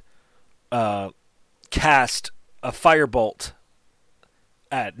Felwind cast a firebolt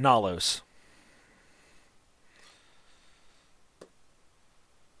at Nalos.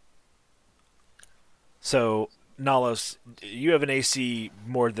 So, Nalos, you have an AC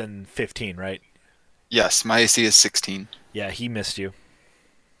more than 15, right? Yes, my AC is 16. Yeah, he missed you.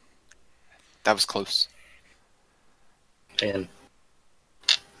 That was close. And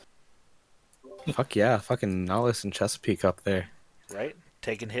Fuck yeah, fucking Nihilus and Chesapeake up there. Right?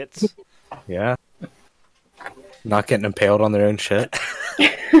 Taking hits. Yeah. Not getting impaled on their own shit.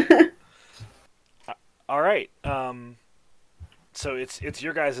 All right. So it's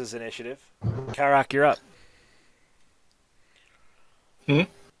your guys' initiative. Karak, you're up. Hmm?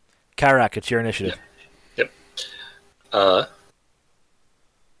 Karak, it's your initiative. Yep.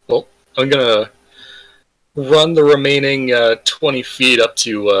 I'm gonna run the remaining 20 feet up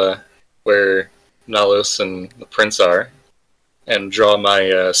to where Nalos and the prince are, and draw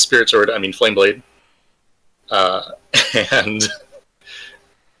my spirit sword. I mean, flame blade, and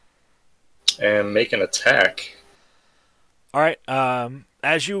make an attack. All right.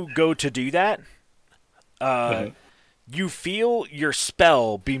 As you go to do that, you feel your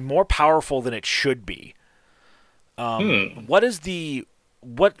spell be more powerful than it should be. What is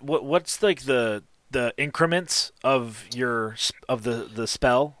what's like the increments of the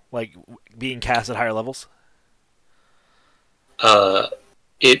spell, like being cast at higher levels?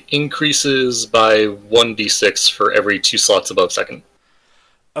 It increases by 1d6 for every 2 slots above second.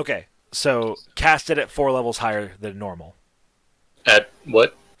 Okay, so cast it at 4 levels higher than normal. At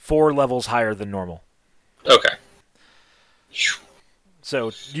what? 4 levels higher than normal. Okay.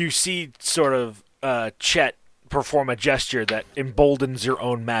 So you see sort of Chet perform a gesture that emboldens your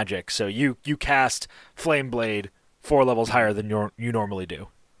own magic. So you cast Flame Blade 4 levels higher than you normally do.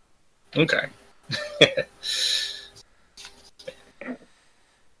 Okay.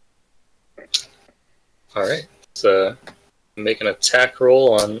 All right. So make an attack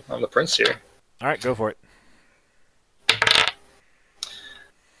roll on the prince here. All right, go for it.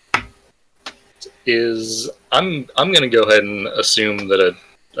 I'm going to go ahead and assume that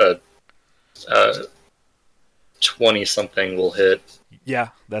a 20 something will hit. Yeah,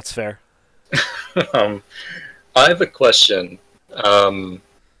 that's fair. I have a question.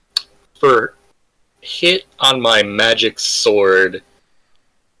 For hit on my magic sword,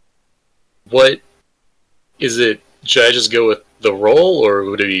 what is it? Should I just go with the roll, or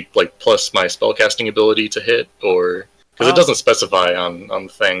would it be like plus my spellcasting ability to hit, or because it doesn't specify on the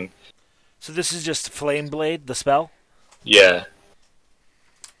thing? So this is just Flame Blade, the spell? Yeah.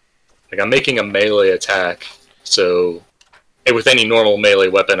 Like, I'm making a melee attack, so with any normal melee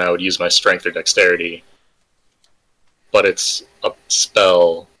weapon, I would use my strength or dexterity. But it's a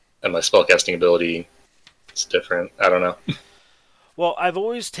spell, and my spellcasting ability is different. I don't know. Well, I've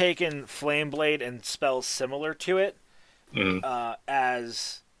always taken Flame Blade and spells similar to it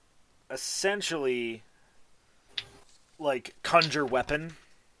as essentially like conjure weapon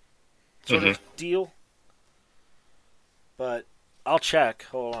sort of deal. But I'll check.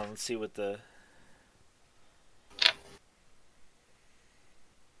 Hold on, let's see what the...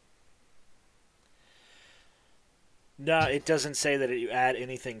 No, it doesn't say that you add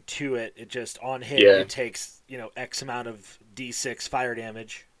anything to it. It just, on hit, it takes, X amount of D6 fire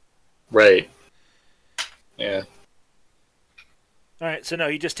damage. Right. Yeah. Alright, so no,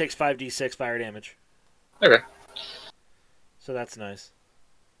 he just takes 5d6 fire damage. Okay. So that's nice.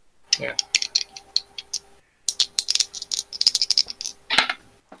 Yeah.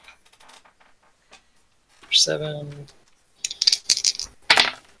 Seven.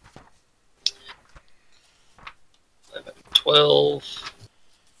 11, 12.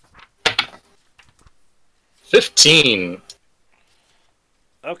 15.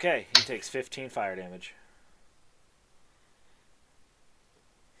 Okay, he takes 15 fire damage.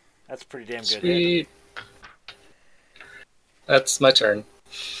 That's a pretty damn good hit. That's my turn.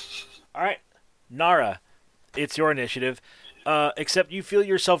 Alright, Nara, it's your initiative. Except you feel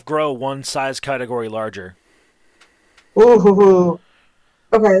yourself grow one size category larger. Ooh.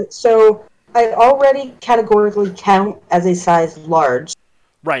 Okay, so I already categorically count as a size large.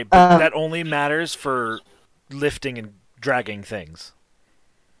 Right, but that only matters for lifting and dragging things.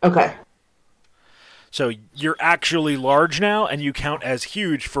 Okay. So you're actually large now, and you count as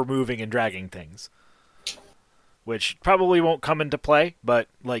huge for moving and dragging things. Which probably won't come into play, but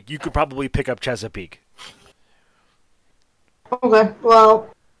you could probably pick up Chesapeake. Okay, well,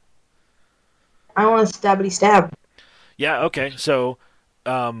 I want to stab. Yeah, okay, so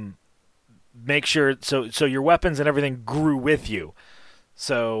make sure, so your weapons and everything grew with you.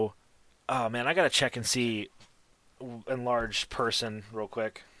 So, oh man, I gotta check and see enlarged person real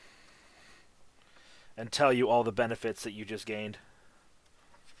quick. And tell you all the benefits that you just gained.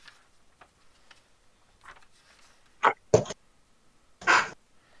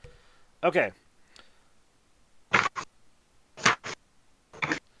 Okay.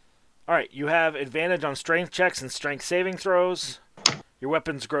 Alright, you have advantage on strength checks and strength saving throws. Your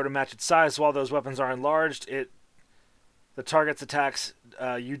weapons grow to match its size. While those weapons are enlarged, the target's attacks,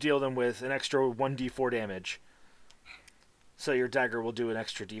 you deal them with an extra 1d4 damage. So your dagger will do an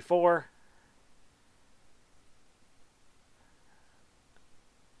extra d4.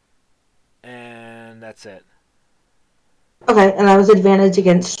 And that's it. Okay, and I was advantage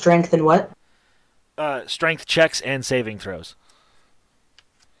against strength and what? Strength checks and saving throws.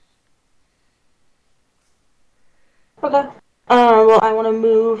 Okay. Well, I want to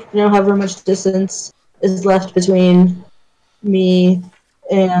move, however much distance is left between me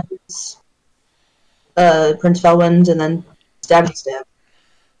and Prince Felwind, and then stab.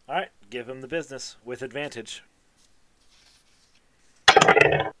 All right, give him the business with advantage.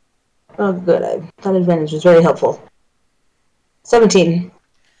 Oh, good. That advantage is very helpful. 17.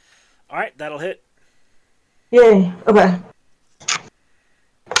 All right, that'll hit. Yay. Okay.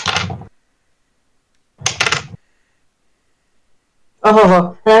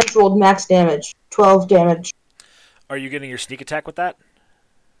 Oh, and I just rolled max damage. 12 damage. Are you getting your sneak attack with that?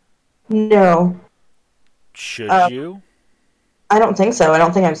 No. Should you? I don't think so. I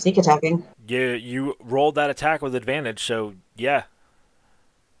don't think I'm sneak attacking. You rolled that attack with advantage, so yeah.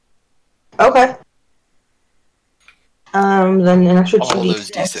 Okay. Then an extra 2d6. All those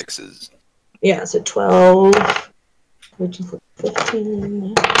d6s. Yeah, so 12, 13,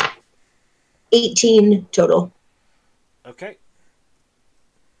 15, 18 total. Okay.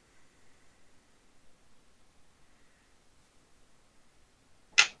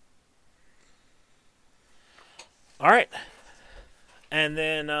 All right. And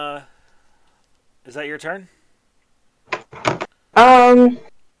then, is that your turn? Yeah.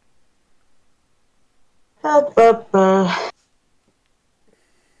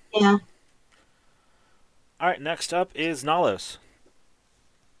 All right, next up is Nalos.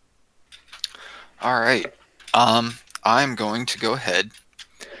 All right. I'm going to go ahead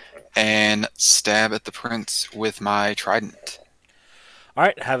and stab at the prince with my trident. All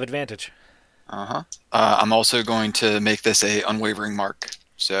right, have advantage. I'm also going to make this a unwavering mark.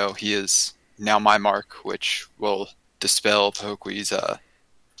 So he is now my mark, which will dispel Pahokwi's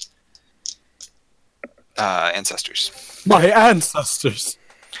ancestors. My ancestors.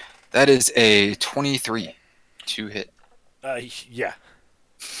 That is a 23 to hit. Yeah.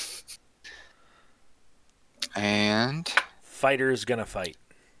 And Fighter's gonna fight.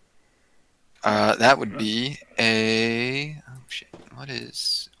 that would be a... Oh, shit. What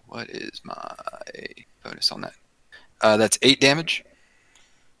is my bonus on that? That's 8 damage.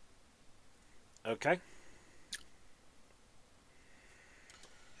 Okay.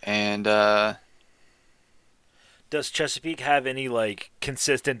 And does Chesapeake have any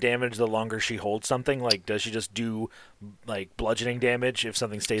consistent damage the longer she holds something? Does she just do bludgeoning damage if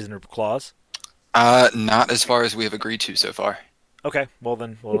something stays in her claws? not as far as we have agreed to so far. Okay, well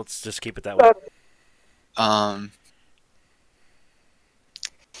let's just keep it that way.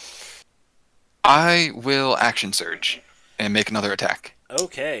 I will action surge and make another attack.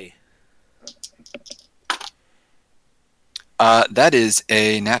 Okay. That is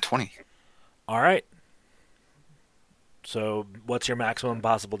a nat 20. All right. So, what's your maximum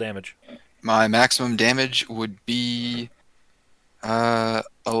possible damage? My maximum damage would be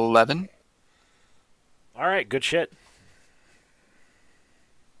 11. All right, good shit.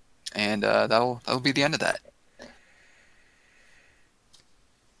 And that'll be the end of that.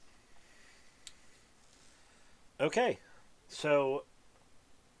 Okay. So,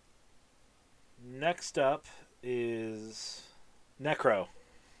 next up is Necro.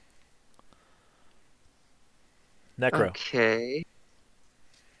 Okay.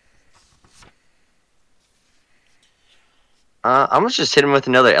 I'm gonna just hit him with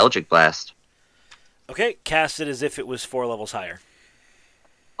another Eldritch Blast. Okay, cast it as if it was 4 levels higher.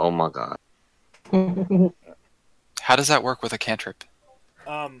 Oh my god. How does that work with a cantrip?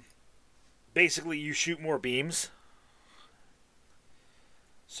 Basically, you shoot more beams.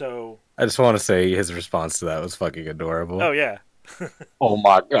 So... I just want to say his response to that was fucking adorable. Oh, yeah. Oh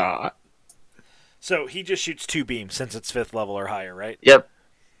my god. So he just shoots 2 beams since it's 5th level or higher, right? Yep.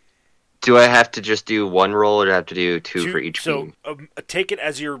 Do I have to just do one roll, or do I have to do two for each beam? So take it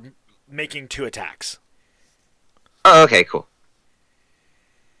as you're making 2 attacks. Oh, okay, cool.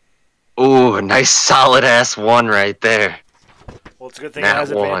 Ooh, a nice solid ass 1 right there. Well, it's a good thing it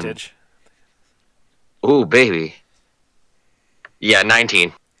has advantage. Ooh, baby. Yeah,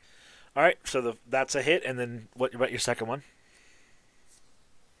 19. All right, so that's a hit, and then what about your second one?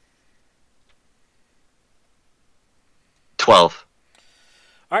 $12.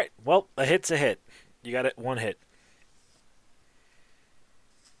 All right, well, a hit's a hit. You got it, 1 hit.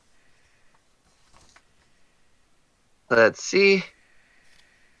 Let's see.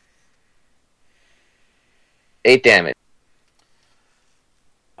 8 damage.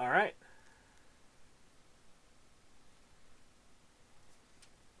 All right.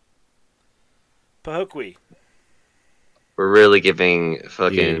 Pahokwi. We're really giving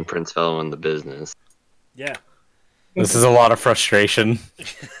fucking Yeah. Prince Felwyn the business. Yeah. This is a lot of frustration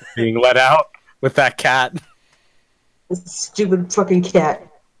being let out with that cat. This stupid fucking cat.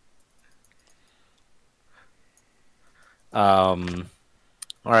 All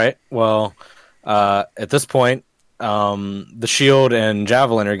right. Well, at this point, the shield and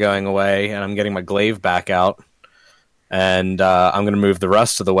javelin are going away, and I'm getting my glaive back out, and I'm going to move the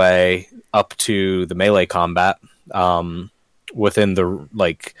rest of the way up to the melee combat, within the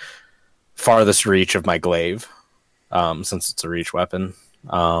farthest reach of my glaive, since it's a reach weapon.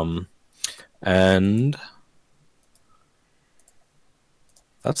 And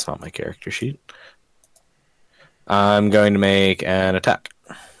that's not my character sheet. I'm going to make an attack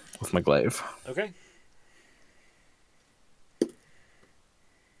with my glaive. Okay.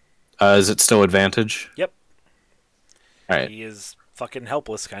 Is it still advantage? Yep. All right. He is fucking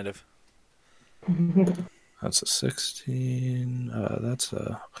helpless, kind of. That's a 16.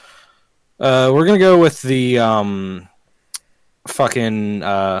 We're gonna go with the fucking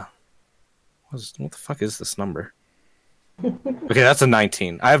what the fuck is this number? Okay, that's a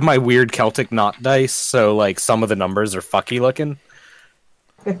 19. I have my weird Celtic knot dice, so some of the numbers are fucky looking.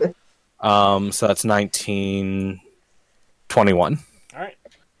 So that's 19, 21. All right.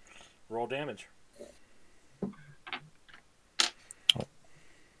 Roll damage.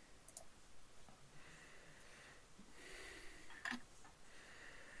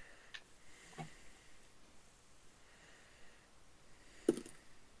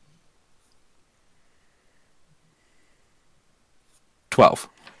 $12.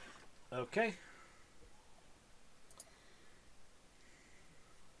 Okay.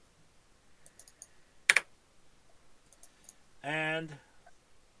 And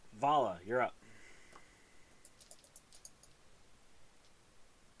Vala, you're up.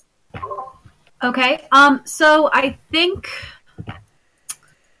 Okay. So I think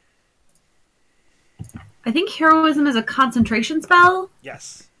heroism is a concentration spell.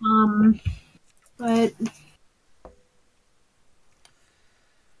 Yes. But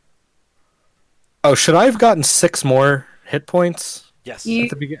Oh, should I have gotten 6 more hit points Yes. You- at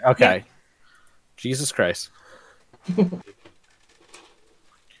the beginning? Okay. Yeah. Jesus Christ.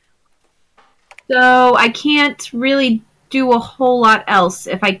 so I can't really do a whole lot else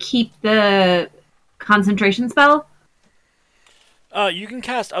if I keep the concentration spell. You can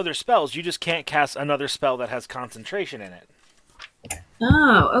cast other spells. You just can't cast another spell that has concentration in it.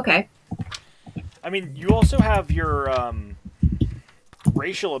 Oh, okay. I mean, you also have your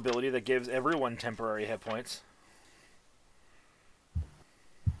racial ability that gives everyone temporary hit points.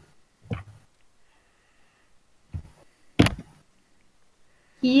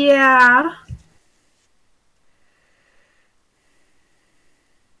 Yeah.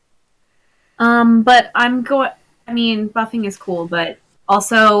 But I'm going. I mean, buffing is cool, but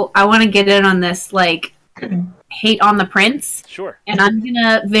also I want to get in on this hate on the prince, Sure. and I'm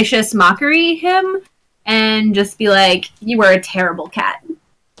gonna vicious mockery him and just be like, "You were a terrible cat."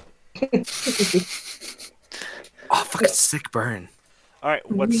 Oh, fucking sick burn. All right.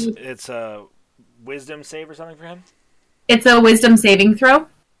 It's a wisdom save or something for him? It's a wisdom saving throw.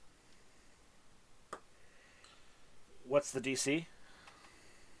 What's the DC?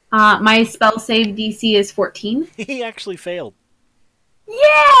 My spell save DC is 14. He actually failed.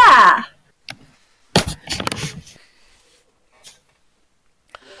 Yeah.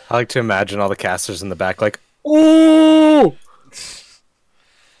 I like to imagine all the casters in the back ooh!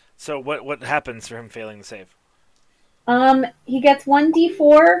 So what happens for him failing the save? He gets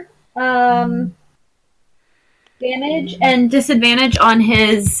 1d4 damage and disadvantage on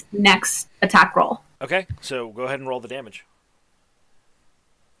his next attack roll. Okay, so go ahead and roll the damage.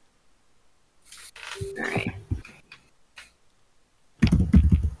 Alright.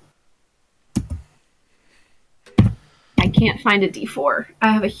 I can't find a d4.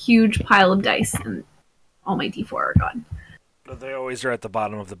 I have a huge pile of dice and all my d4 are gone. But they always are at the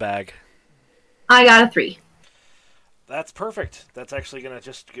bottom of the bag. I got a 3. That's perfect. That's actually going to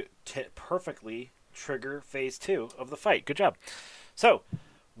just perfectly trigger phase 2 of the fight. Good job. So,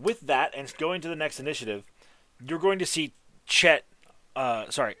 with that, and going to the next initiative, you're going to see Chet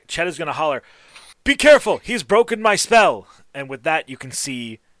is going to holler, "Be careful! He's broken my spell!" And with that, you can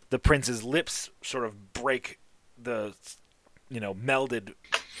see the prince's lips sort of break the, melded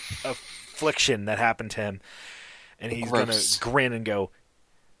affliction that happened to him. And he's going to grin and go,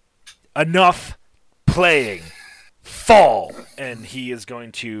 "Enough playing! Fall!" And he is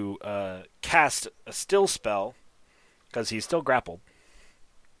going to cast a still spell, because he's still grappled.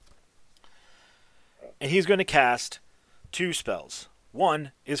 And he's going to cast 2 spells.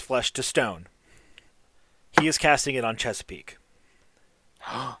 One is Flesh to Stone. He is casting it on Chesapeake.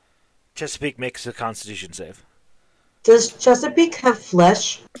 Chesapeake makes a Constitution save. Does Chesapeake have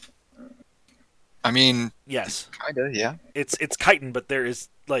flesh? I mean, Yes. kinda, yeah. It's chitin, but there is,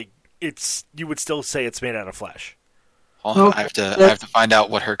 you would still say it's made out of flesh. Hold on, Oh, I have to find out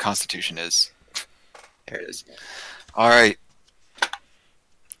what her constitution is. There it is. All right.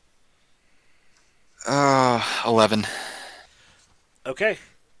 11. Okay.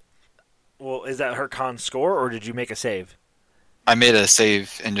 Well, is that her con score, or did you make a save? I made a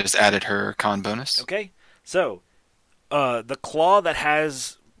save and just added her con bonus. Okay. So, the claw that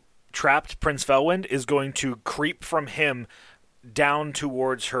has trapped Prince Felwind is going to creep from him down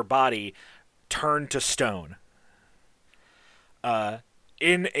towards her body, turn to stone.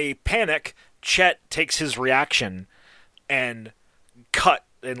 In a panic, Chet takes his reaction and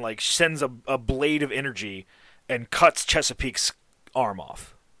sends a blade of energy and cuts Chesapeake's arm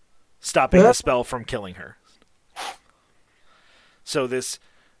off, stopping the spell from killing her. So this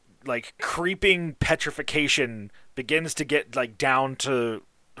creeping petrification begins to get down to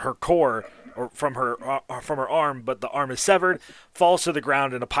her core or from her arm, but the arm is severed, falls to the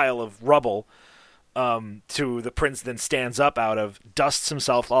ground in a pile of rubble. To the prince then stands up out of, dusts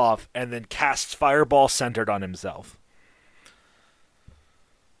himself off, and then casts Fireball centered on himself.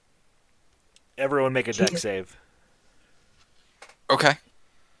 Everyone make a deck save. Okay.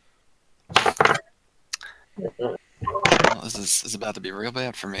 Well, this is about to be real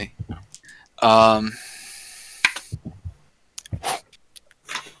bad for me.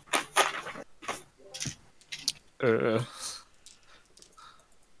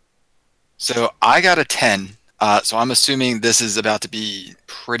 So I got a 10. So I'm assuming this is about to be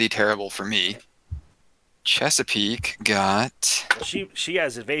pretty terrible for me. Chesapeake got. She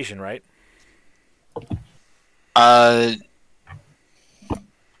has evasion, right?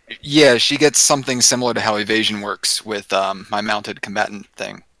 Yeah, she gets something similar to how evasion works with my mounted combatant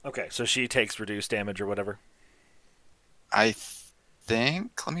thing. Okay, so she takes reduced damage or whatever. I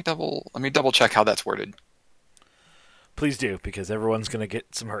think. Let me double check how that's worded. Please do, because everyone's gonna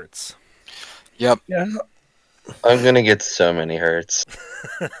get some hurts. Yep. Yeah. I'm gonna get so many hurts.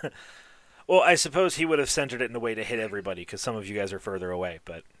 Well, I suppose he would have centered it in a way to hit everybody, because some of you guys are further away.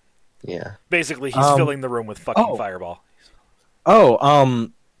 But Yeah. basically, he's filling the room with fucking fireball.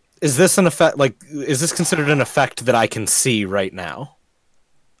 Is this an effect? Is this considered an effect that I can see right now?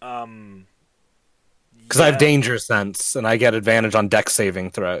 Because I have danger sense, and I get advantage on dex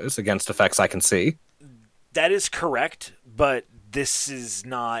saving throws against effects I can see. That is correct, but this is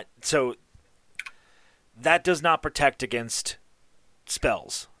not. So that does not protect against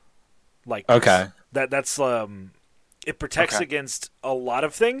spells. Okay. That's it protects against a lot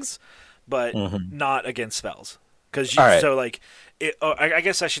of things, but not against spells. Because I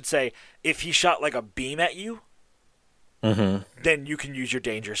guess I should say, if he shot a beam at you, then you can use your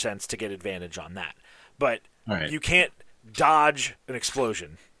danger sense to get advantage on that. But you can't dodge an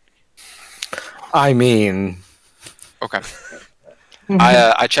explosion. I mean, okay.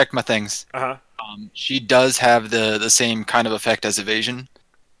 I checked my things. Uh-huh. She does have the same kind of effect as evasion,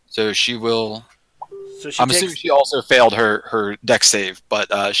 so she will. So assuming she also failed her dex save,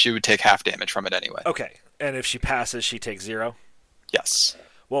 but she would take half damage from it anyway. Okay, and if she passes, she takes 0. Yes.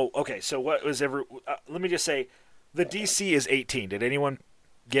 Well, okay. So what was let me just say, the DC is 18. Did anyone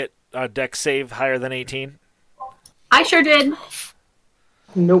get a dex save higher than 18? I sure did.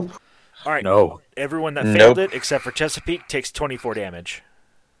 Nope. All right. No. Everyone that failed it, except for Chesapeake, takes 24 damage.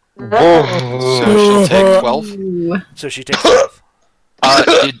 So she'll take 12. So she takes 12.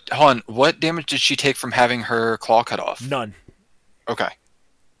 Hold on. What damage did she take from having her claw cut off? None. Okay.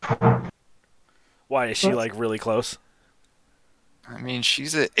 Why is she really close? I mean,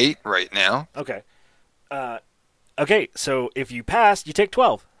 she's at 8 right now. Okay. Okay. So if you pass, you take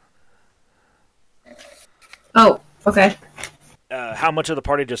 12. Oh, okay. How much of the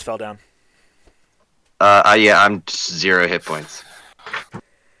party just fell down? Yeah, I'm 0 hit points.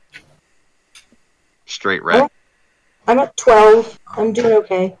 Straight red. I'm at 12. I'm doing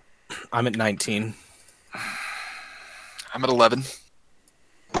okay. I'm at 19. I'm at 11.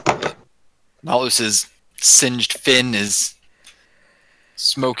 Nalus's singed fin is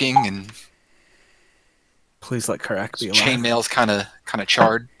smoking, and Please let Karak be alive. chainmail's kind of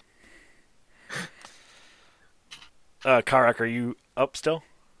charred. Karak, are you up still?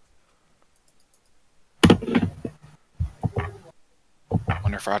 I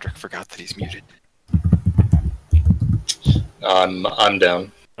wonder if Roderick forgot that he's muted. I'm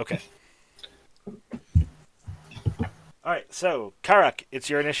down. Okay. All right. So Karak, it's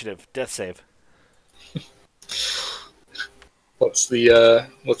your initiative. Death save. What's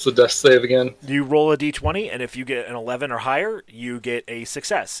the death save again? You roll a d20, and if you get an 11 or higher, you get a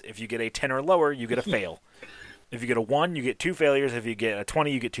success. If you get a 10 or lower, you get a fail. If you get a 1, you get 2 failures. If you get a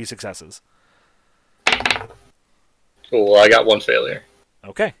 20, you get 2 successes. Cool. I got 1 failure.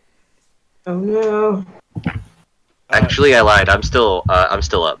 Okay. Oh no. Actually, I lied. I'm still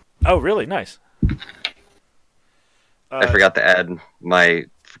up. Oh, really? Nice. I forgot to add my.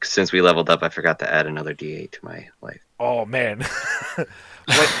 Since we leveled up, I forgot to add another D8 to my life. Oh man,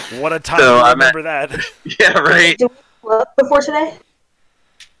 what a time So to I'm remember that. Yeah, right. Did we level up before today?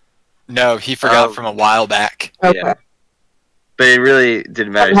 No, he forgot Oh. from a while back. Okay. Yeah. But it really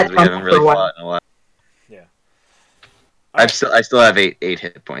didn't matter Haven't since we had haven't fun for really a while. fought in a while. Yeah. I still have eight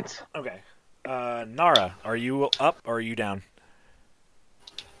hit points. Okay. Nara, are you up or are you down?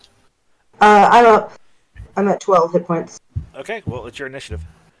 I'm up. I'm at 12 hit points. Okay. Well, it's your initiative.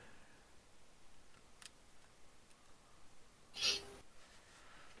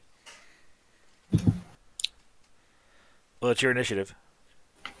 Well, it's your initiative.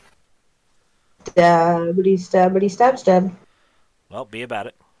 Stabbity, stabbity, stab, stab. Well, be about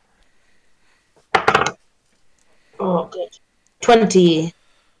it. Oh, good. 20.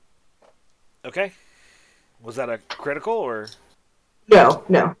 Okay. Was that a critical or? No.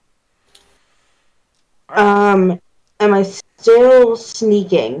 Am I still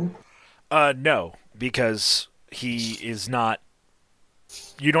sneaking? No, because he is not.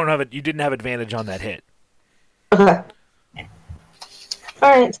 You don't have it. You didn't have advantage on that hit. Okay.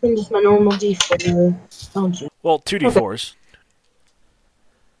 Alright, it's been just my normal D4. Oh, gee. Well, 2d4s.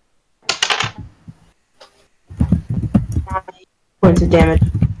 Points of damage.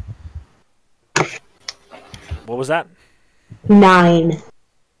 What was that? 9.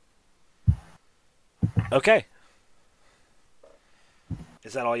 Okay.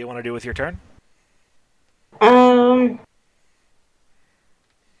 Is that all you want to do with your turn?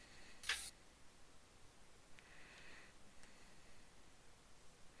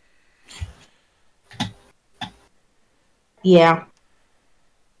 Yeah.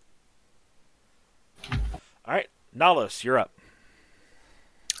 All right, Nalos, you're up.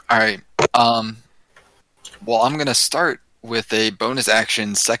 All right. Well, I'm gonna start with a bonus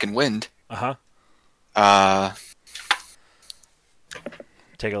action, second wind. Take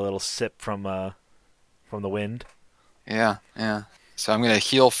a little sip from the wind. Yeah. So I'm gonna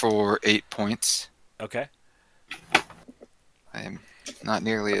heal for 8 points. Okay. I am not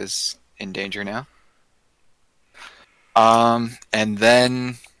nearly as in danger now. And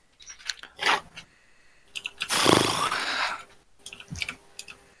then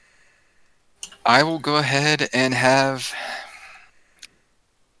I will go ahead and have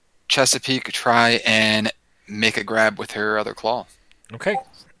Chesapeake try and make a grab with her other claw. Okay.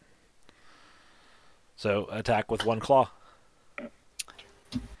 So attack with one claw.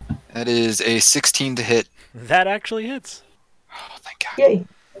 That is a 16 to hit. That actually hits. Oh, thank God. Yay.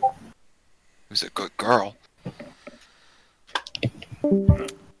 Who's a good girl. Do you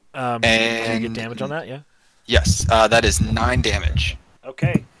And get damage on that? Yeah. yes, that is 9 damage.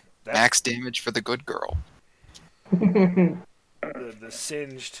 Okay. Max damage for the good girl. The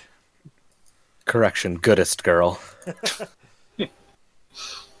singed. Correction, goodest girl.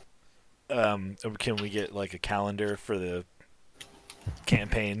 Can we get like a calendar for the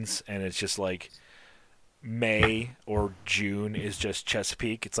campaigns, and it's just like May or June is just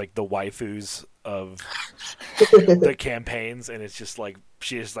Chesapeake. It's like the waifus of the campaigns, and it's just like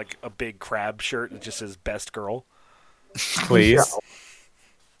she has like a big crab shirt that just says "Best Girl." Please.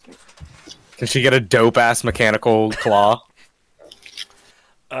 Can she get a dope ass mechanical claw?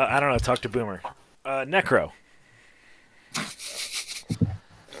 I don't know. Talk to Boomer. Necro.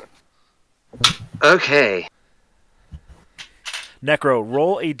 Okay. Necro,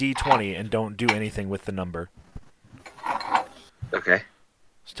 roll a d20 and don't do anything with the number. Okay.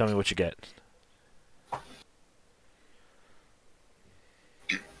 Just tell me what you get.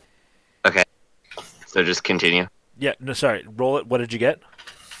 Okay. So just continue. Yeah, no, sorry. Roll it. What did you get?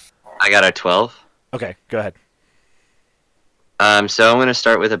 I got a 12. Okay, go ahead. So I'm going to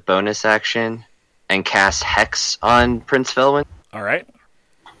start with a bonus action and cast Hex on Prince Felwyn. All right.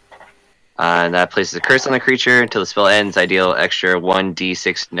 And that places a curse on the creature until the spell ends. I deal extra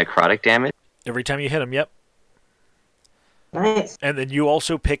 1d6 necrotic damage. Every time you hit him, yep. Nice. And then you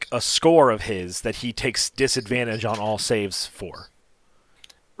also pick a score of his that he takes disadvantage on all saves for.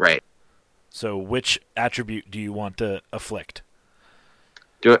 Right. So which attribute do you want to afflict?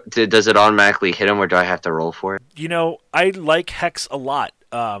 Does it automatically hit him, or do I have to roll for it? You know, I like Hex a lot,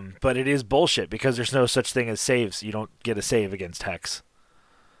 but it is bullshit because there's no such thing as saves. You don't get a save against Hex.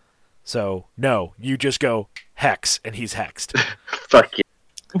 So, no, you just go Hex, and he's hexed. Fuck you.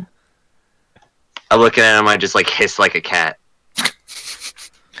 I'm looking at him, I just, hiss like a cat.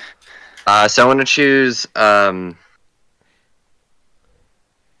 So I'm going to choose,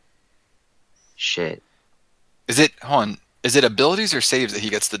 shit. Is it, hold on, Is it abilities or saves that he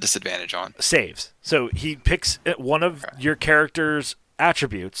gets the disadvantage on? Saves. So he picks one of your character's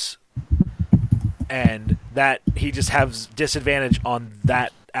attributes, and that he just has disadvantage on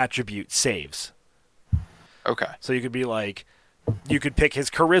that attribute saves. Okay. So you could be like, you could pick his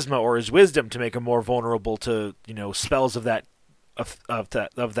charisma or his wisdom to make him more vulnerable to, spells of that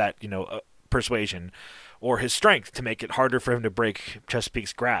persuasion, or his strength to make it harder for him to break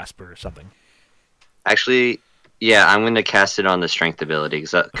Chesapeake's grasp or something. Actually, yeah, I'm going to cast it on the strength ability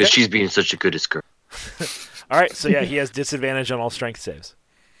because she's being such a good girl. All right, so yeah, he has disadvantage on all strength saves.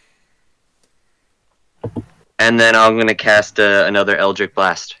 And then I'm going to cast another Eldritch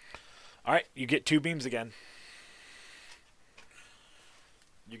Blast. All right, you get 2 beams again.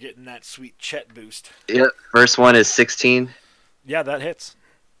 You're getting that sweet Chet boost. Yep, first one is 16. Yeah, that hits.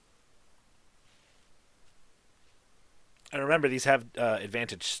 And remember, these have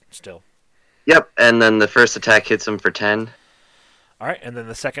advantage still. Yep, and then the first attack hits him for 10. All right, and then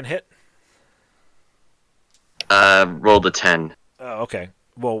the second hit? Rolled a 10. Oh, okay.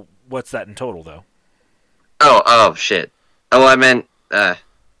 Well, what's that in total, though? Oh, shit. Oh, I meant,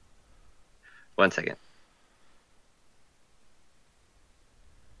 1 second.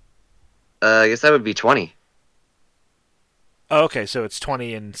 I guess that would be 20. Oh, okay, so it's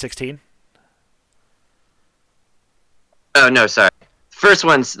 20 and 16? Oh, no, sorry.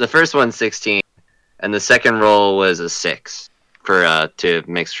 The first one's 16, and the second roll was a 6 to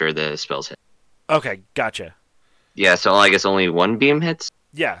make sure the spells hit. Okay, gotcha. Yeah, so I guess only 1 beam hits?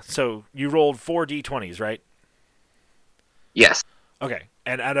 Yeah, so you rolled 4 d20s, right? Yes. Okay,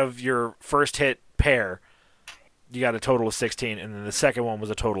 and out of your first hit pair, you got a total of 16, and then the second one was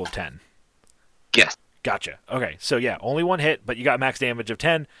a total of 10. Yes. Gotcha. Okay, so yeah, only 1 hit, but you got max damage of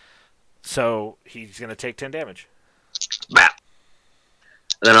 10, so he's going to take 10 damage. Bah.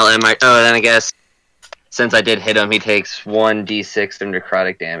 Then I'll end my... Oh, then I guess, since I did hit him, he takes 1d6 of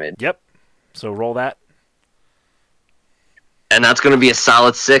necrotic damage. Yep, so roll that. And that's going to be a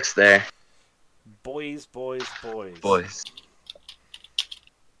solid 6 there. Boys. Boys.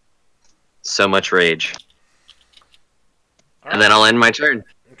 So much rage. All And then I'll end my turn.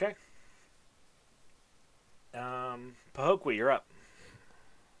 Okay. Pahokwi, you're up.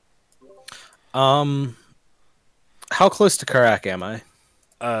 How close to Karak am I?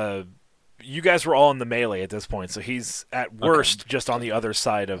 You guys were all in the melee at this point, so he's at worst just on the other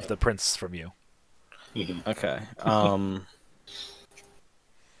side of the prince from you. Okay. Let me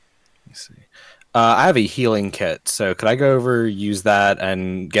see. I have a healing kit, so could I go over, use that,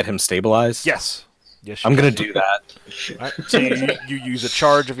 and get him stabilized? Yes. Yes. I'm going to do that. All right. So you use a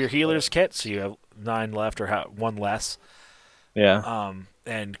charge of your healer's kit, so you have 9 left or 1 less. Yeah.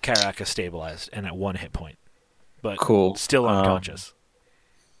 And Karak is stabilized and at 1 hit point, but Cool. still unconscious.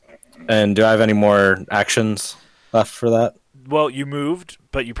 And do I have any more actions left for that? Well, you moved,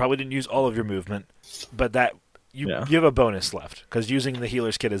 but you probably didn't use all of your movement. But that you have a bonus left because using the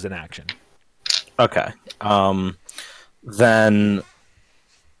healer's kit is an action. Okay. Then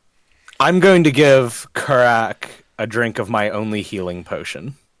I'm going to give Karak a drink of my only healing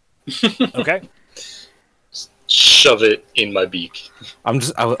potion. Okay. Shove it in my beak.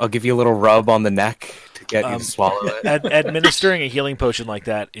 I'll give you a little rub on the neck to get you to swallow it. Administering a healing potion like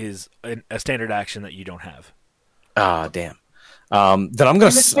that is a standard action that you don't have. Ah, damn. Then I'm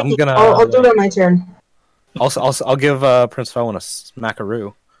gonna. I'll do it on my turn. I'll give Prince Felwyn a smackaroo.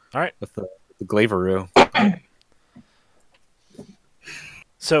 All right. With the Glaveroo.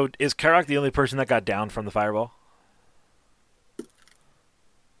 So is Karak the only person that got down from the fireball?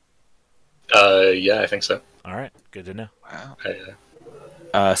 Yeah, I think so. All right. Good to know.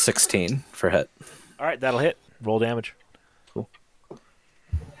 Wow. 16 for hit. All right, that'll hit. Roll damage. Cool.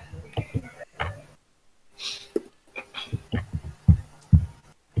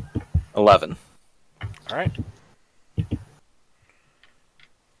 $11. All right.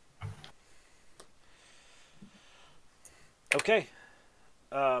 Okay.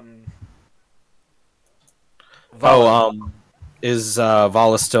 Is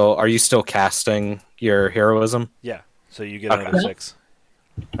Vala still? Are you still casting your heroism? Yeah. So you get another 6.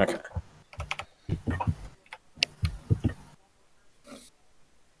 Okay.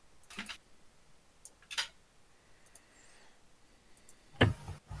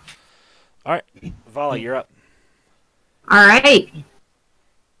 All right, Vala, you're up. All right.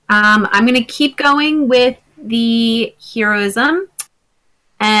 I'm going to keep going with the heroism,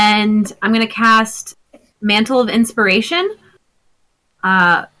 and I'm going to cast Mantle of Inspiration,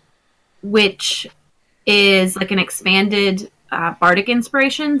 which is like an expanded bardic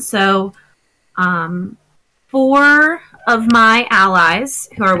inspiration. So 4 of my allies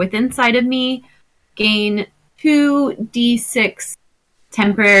who are within sight of me gain 2d6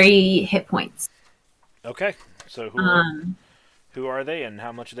 temporary hit points. Okay. So who are they and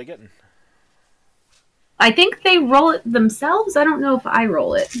how much are they getting? I think they roll it themselves. I don't know if I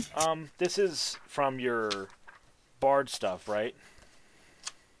roll it. This is from your bard stuff, right?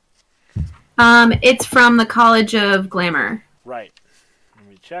 It's from the College of Glamour. Right. Let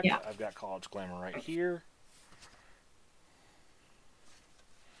me check. Yeah. I've got College Glamour right here.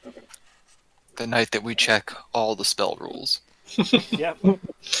 The night that we check all the spell rules. Yep.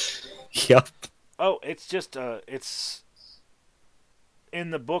 Yep. Oh, it's just it's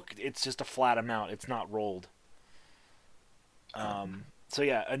in the book. It's just a flat amount. It's not rolled. So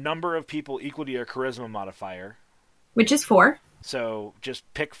yeah, a number of people equal to your charisma modifier. Which is 4. So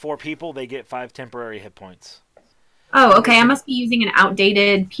just pick 4 people. They get 5 temporary hit points. Oh, okay. I must be using an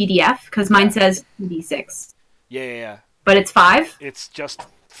outdated PDF because mine says 2d6. Yeah. But it's 5? It's just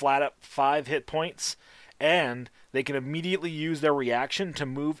flat up 5 hit points, and they can immediately use their reaction to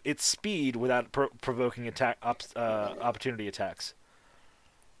move its speed without provoking opportunity attacks.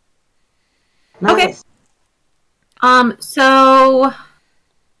 Nice. Okay. So...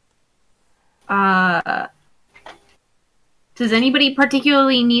 does anybody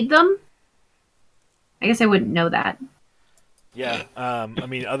particularly need them? I guess I wouldn't know that. Yeah, I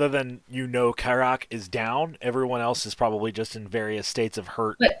mean, other than Karak is down, everyone else is probably just in various states of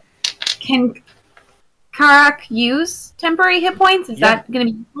hurt. But can Karak use temporary hit points? Is that going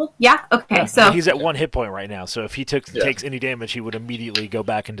to be useful? Yeah? Okay, Yeah, so... he's at 1 hit point right now, so if he takes any damage, he would immediately go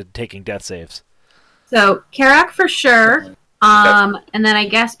back into taking death saves. So, Karak for sure. And then I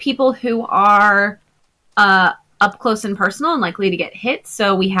guess people who are up close and personal and likely to get hit.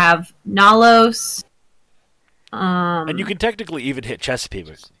 So we have Nalos. And you can technically even hit Chesapeake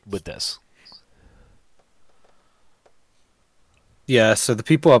with this. Yeah, so the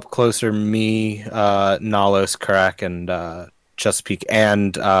people up close are me, Nalos, Karak, and Chesapeake,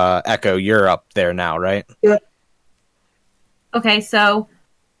 and Echo. You're up there now, right? Yeah. Okay, so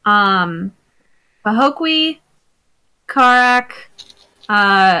Pahokwi, Karak,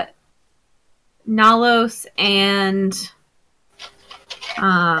 Nalos, and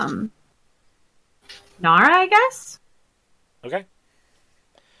Nara, I guess? Okay.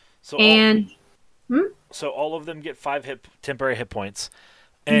 So so all of them get 5 temporary hit points,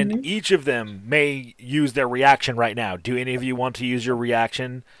 and each of them may use their reaction right now. Do any of you want to use your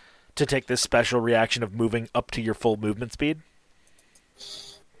reaction to take this special reaction of moving up to your full movement speed?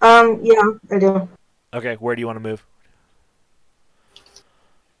 Yeah, I do. Okay, where do you want to move?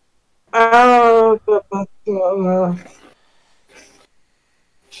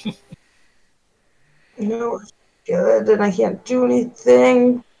 No, it's good, and I can't do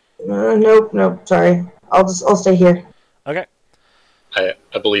anything. Nope. Sorry, I'll stay here. Okay. I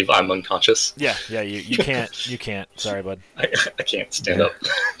believe I'm unconscious. Yeah. You can't. Sorry, bud. I can't stand up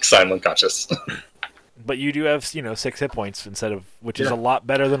because I'm unconscious. But you do have 6 hit points which is a lot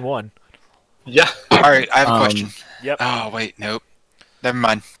better than 1. Yeah. All right, I have a question. Yep. Oh wait, nope. Never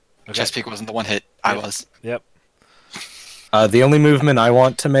mind. Okay. Chesapeake wasn't the one hit. I was. Yep. The only movement I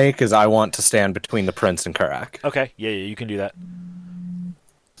want to make is I want to stand between the prince and Karak. Okay. Yeah, you can do that.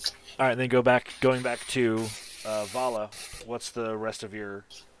 All right, then going back to Vala. What's the rest of your?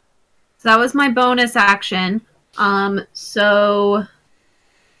 So that was my bonus action. So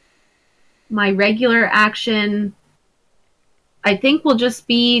my regular action, I think, will just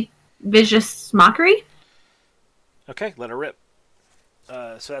be Vicious Mockery. Okay, let her rip.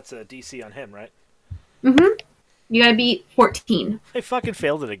 So that's a DC on him, right? Mm-hmm. You gotta beat 14. I fucking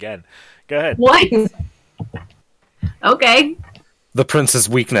failed it again. Go ahead. What? Okay. The prince's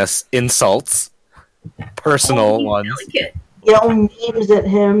weakness, insults, personal ones. Delicate. Yell memes at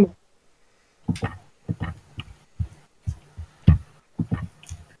him.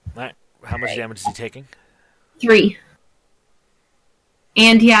 Alright. How much damage is he taking? 3.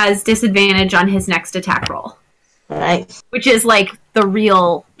 And he has disadvantage on his next attack roll. Nice. Which is like the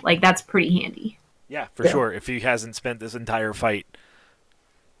real, that's pretty handy. Yeah, for sure. If he hasn't spent this entire fight,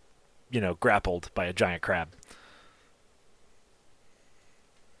 grappled by a giant crab.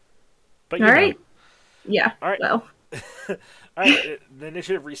 But All right. Yeah. All right. Well. All right. The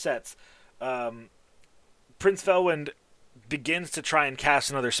initiative resets. Prince Felwind begins to try and cast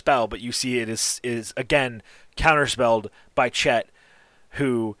another spell, but you see it is again counterspelled by Chet,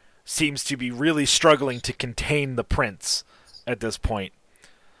 who seems to be really struggling to contain the prince at this point.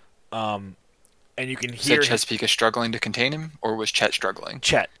 And you can hear Chesapeake is struggling to contain him, or was Chet struggling?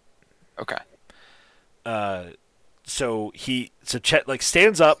 Chet. Okay. So Chet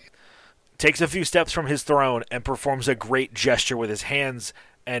stands up, takes a few steps from his throne, and performs a great gesture with his hands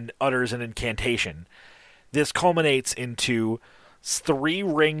and utters an incantation. This culminates into 3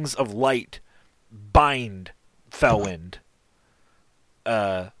 rings of light bind Felwind.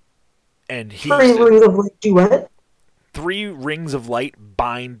 And he 3 rings of light duet. 3 rings of light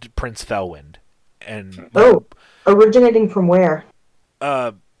bind Prince Felwind. And originating from where?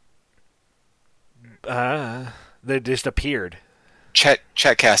 They just appeared. Chet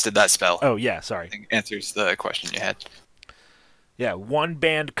casted that spell. Oh yeah, sorry. I think answers the question you had. Yeah, one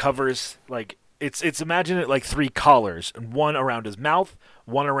band covers like it's imagine it like 3 collars, and one around his mouth,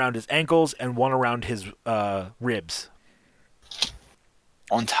 one around his ankles, and one around his ribs.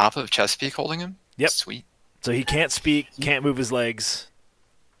 On top of Chesapeake holding him? Yep. Sweet. So he can't speak, can't move his legs.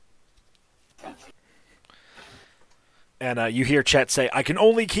 And you hear Chet say, "I can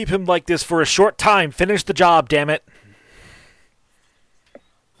only keep him like this for a short time. Finish the job, damn it."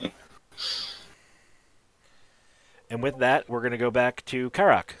 And with that, we're going to go back to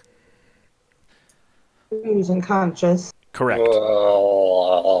Karak. Who's unconscious? Correct.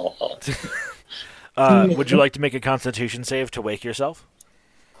 Would you like to make a Constitution save to wake yourself?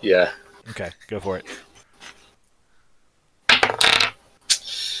 Yeah. Okay, go for it.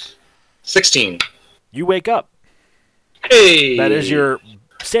 16. You wake up. Hey! That is your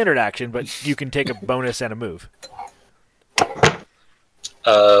standard action, but you can take a bonus and a move.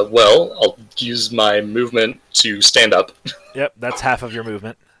 Well, I'll use my movement to stand up. Yep, that's half of your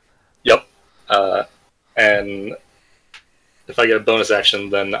movement. Yep. And if I get a bonus action,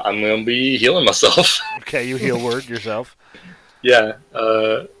 then I'm going to be healing myself. Okay, you heal word yourself. Yeah.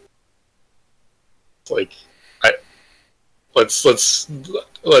 Let's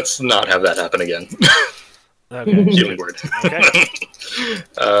not have that happen again. Okay. Healing word. Okay.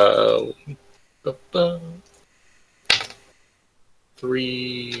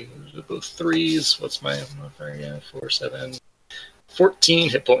 Three, both threes. What's my modifier again? 4, 7, 14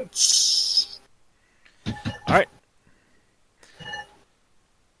 hit points. All right.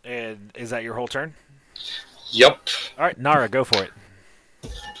 And is that your whole turn? Yep. All right, Nara, go for it.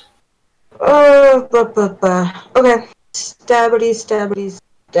 Okay. Stabbity, stab.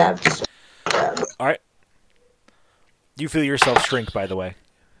 All right. You feel yourself shrink, by the way.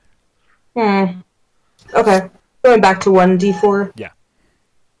 Okay. Going back to 1d4. Yeah.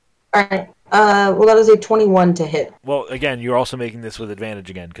 Alright. Well, that is a 21 to hit. Well, again, you're also making this with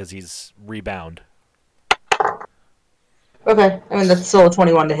advantage again, because he's rebound. Okay. I mean, that's still a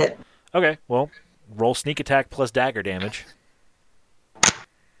 21 to hit. Okay, well, roll sneak attack plus dagger damage.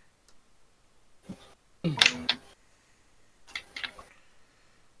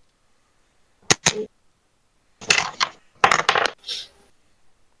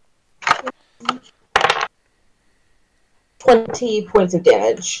 $20 points of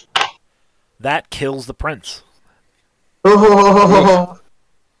damage. That kills the prince. Oh,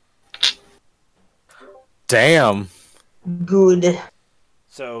 Damn. good.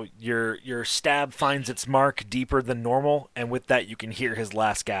 So your stab finds its mark deeper than normal, and with that you can hear his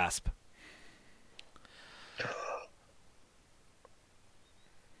last gasp.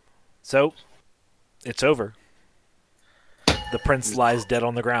 So, it's over. The prince lies dead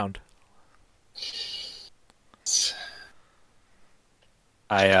on the ground.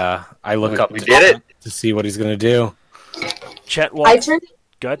 I look up We to, did it. to see what he's gonna do. Chet I walks... turned.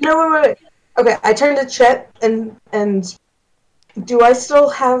 Good. No, wait. Okay, I turned to Chet and do I still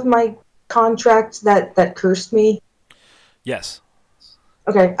have my contract that cursed me? Yes.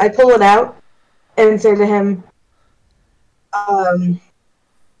 Okay, I pull it out and say to him, I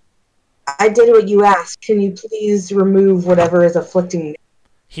did what you asked. Can you please remove whatever is afflicting me?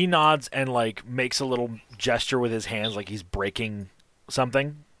 He nods and makes a little gesture with his hands like he's breaking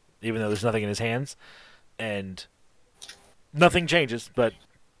something, even though there's nothing in his hands, and nothing changes, but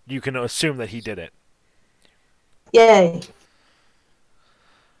you can assume that he did it. Yay.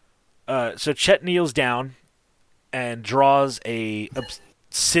 So Chet kneels down and draws a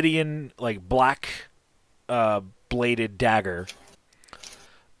obsidian, black bladed dagger,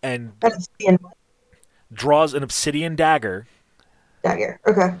 and That's the end draws an obsidian dagger dagger.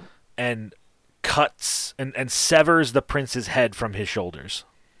 Okay. and cuts and severs the prince's head from his shoulders.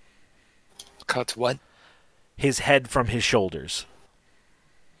 Cut what? His head from his shoulders.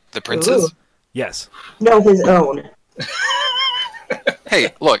 The prince's? Ooh. Yes. No, his own.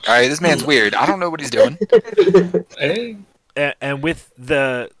 Hey, look, alright, this man's weird. I don't know what he's doing. Hey. And with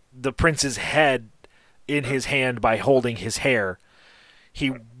the prince's head in his hand by holding his hair,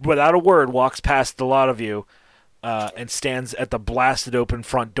 he, without a word, walks past the lot of you and stands at the blasted open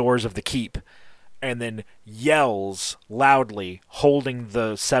front doors of the keep, and then yells loudly, holding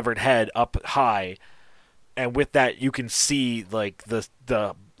the severed head up high. And with that, you can see the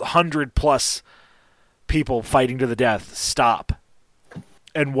 100+ people fighting to the death stop,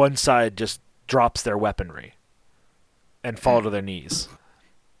 and one side just drops their weaponry and fall to their knees.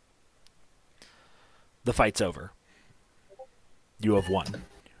 The fight's over. You have won.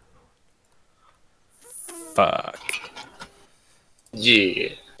 Fuck. Yeah.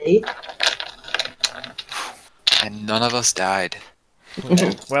 And none of us died.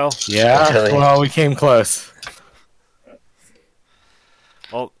 Well, Yeah. Really? Well, we came close.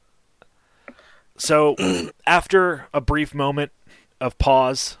 well. So, after a brief moment of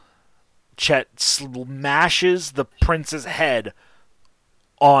pause, Chet smashes the prince's head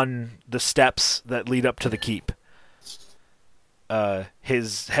on the steps that lead up to the keep.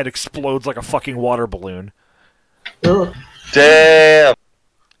 His head explodes like a fucking water balloon, Ugh. Damn.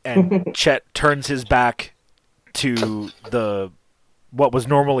 and Chet turns his back to what was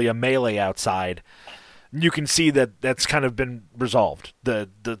normally a melee outside. You can see that that's kind of been resolved. The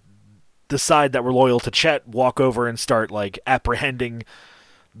side that were loyal to Chet walk over and start like apprehending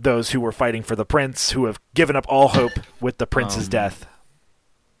those who were fighting for the prince, who have given up all hope with the prince's death.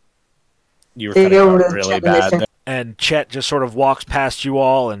 You were They cutting go out to the really chat and they bad. say- And Chet just sort of walks past you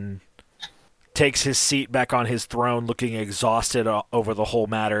all and takes his seat back on his throne, looking exhausted over the whole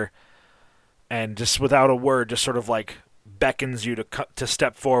matter, and just without a word, just sort of like beckons you to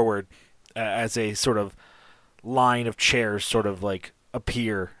step forward as a sort of line of chairs sort of like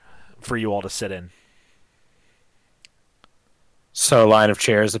appear for you all to sit in. So a line of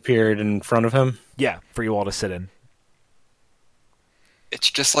chairs appeared in front of him. Yeah, for you all to sit in. It's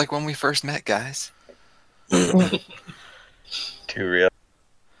just like when we first met, guys. Too real.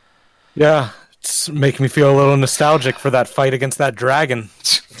 Yeah, it's making me feel a little nostalgic for that fight against that dragon.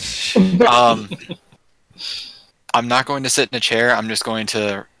 I'm not going to sit in a chair. I'm just going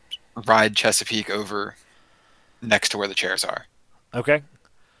to ride Chesapeake over next to where the chairs are. Okay.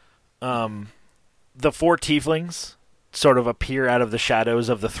 The four tieflings sort of appear out of the shadows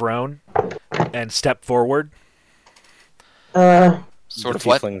of the throne and step forward. Sort The of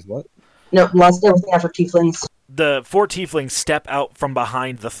what? tieflings, what? No, lost everything after tieflings. The four tieflings step out from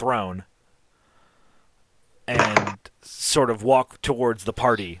behind the throne and sort of walk towards the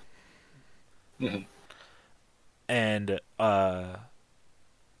party. Mhm. And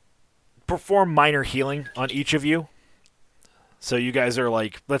perform minor healing on each of you. So you guys are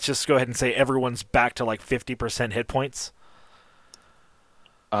like, let's just go ahead and say everyone's back to like 50% hit points.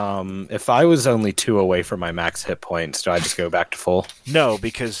 If I was only 2 away from my max hit points, do I just go back to full? No,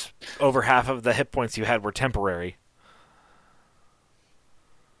 because over half of the hit points you had were temporary.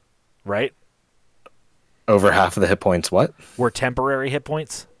 Right? Over half of the hit points, what? Were temporary hit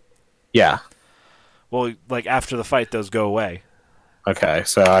points? Yeah. Well, like after the fight, those go away. Okay,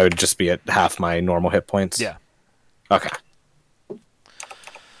 so I would just be at half my normal hit points? Yeah. Okay.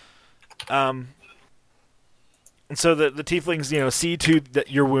 And so the tieflings, see to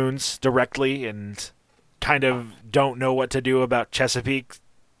your wounds directly and kind of don't know what to do about Chesapeake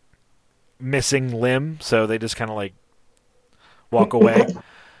missing limb, so they just kind of like walk away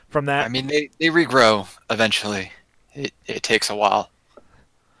from that. I mean, they regrow eventually. It takes a while.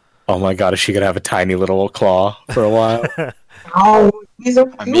 Oh my god, is she gonna have a tiny little claw for a while? Oh, he's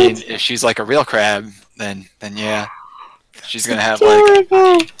so I cute. mean, if she's like a real crab, then yeah, she's gonna have like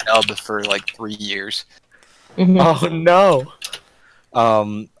a nub for like 3 years. Oh no.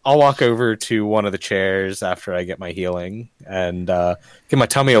 I'll walk over to one of the chairs after I get my healing and give my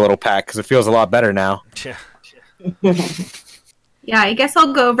tummy a little pat because it feels a lot better now. Yeah. Yeah, I guess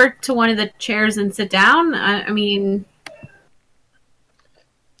I'll go over to one of the chairs and sit down. I mean,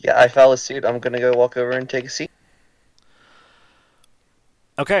 Yeah, I fell asleep. I'm gonna go walk over and take a seat.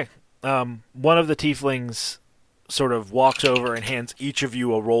 Okay. One of the tieflings sort of walks over and hands each of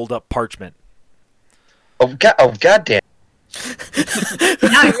you a rolled up parchment. Oh goddamn!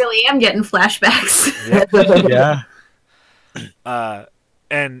 now I really am getting flashbacks. Yeah.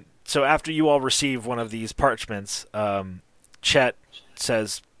 And so after you all receive one of these parchments, Chet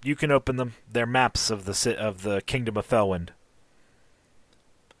says, "You can open them. They're maps of the Kingdom of Felwind.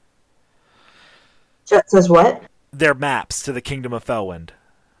 Chet says what? They're maps to the Kingdom of Felwind."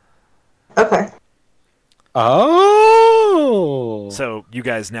 Okay. Oh. So you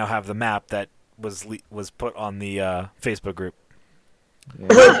guys now have the map that was put on the Facebook group.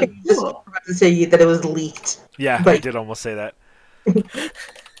 Just about to say that it was leaked. Yeah, I But- did almost say that.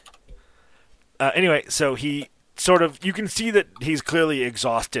 Anyway, so he sort of, you can see that he's clearly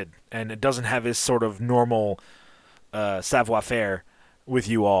exhausted and it doesn't have his sort of normal savoir-faire with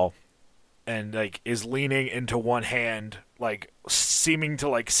you all, and like is leaning into one hand, like seeming to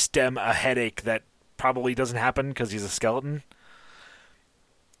like stem a headache that probably doesn't happen because he's a skeleton.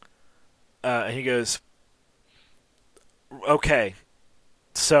 And he goes, Okay.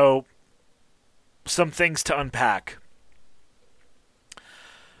 So, some things to unpack.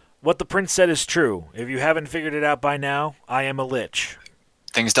 What the prince said is true. If you haven't figured it out by now, I am a lich.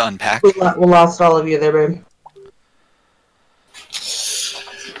 Things to unpack. We lost all of you there, babe.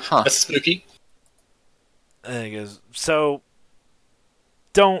 Huh. That's spooky. And he goes, so,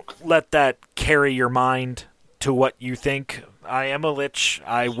 don't let that carry your mind to what you think. I am a lich.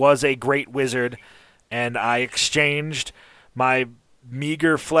 I was a great wizard, and I exchanged my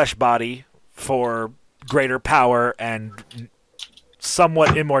meager flesh body for greater power and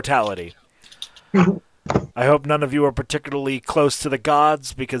somewhat immortality. I hope none of you are particularly close to the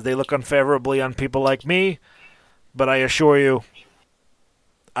gods because they look unfavorably on people like me, but I assure you,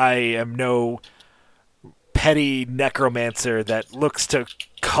 I am no petty necromancer that looks to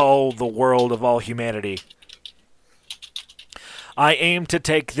cull the world of all humanity. I aim to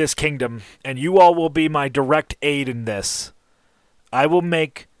take this kingdom, and you all will be my direct aid in this. I will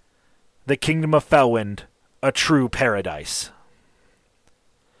make the kingdom of Felwind a true paradise.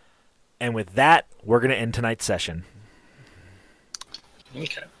 And with that, we're going to end tonight's session.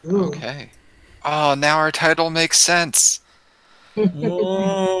 Okay. Okay. Oh, now our title makes sense.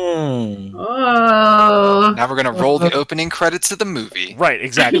 Mm. Oh. Now we're gonna roll the opening credits of the movie. Right,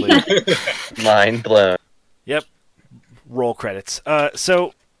 exactly. Mind blown. Yep. Roll credits.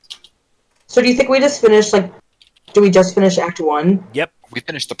 So, So do you think we just finished, like, do we just finish Act 1? yep. We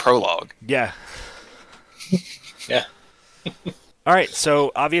finished the prologue. Yeah. Yeah. All right,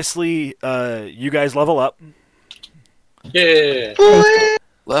 so obviously you guys level up. Yeah.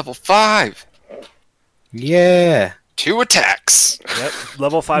 Level 5. Yeah. 2 attacks. Yep.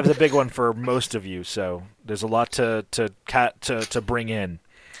 Level 5 is a big one for most of you, so there's a lot to bring in.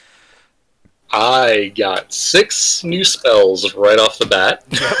 I got 6 new spells right off the bat.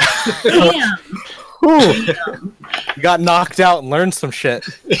 Damn. Whew. You got knocked out and learned some shit.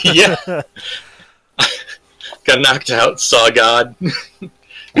 Yeah. Got knocked out, saw God.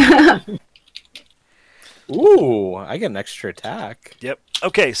 Ooh, I get an extra attack. Yep.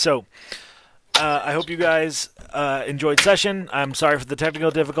 Okay, so I hope you guys enjoyed session. I'm sorry for the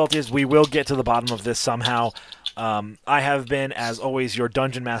technical difficulties. We will get to the bottom of this somehow. I have been, as always, your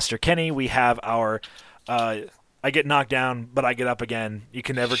Dungeon Master, Kenny. We have our I get knocked down, but I get up again. You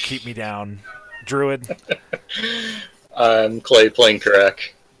can never keep me down. Druid. I'm Clay playing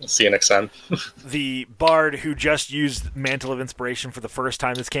Karak. See you next time. The bard who just used Mantle of Inspiration for the first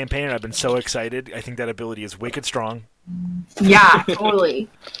time this campaign, and I've been so excited. I think that ability is wicked strong. Yeah, totally.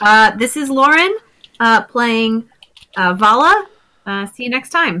 This is Lauren playing Vala. See you next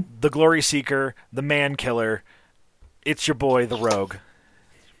time. The Glory Seeker, the Man Killer. It's your boy, the Rogue.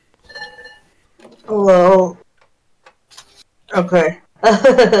 Hello. Okay.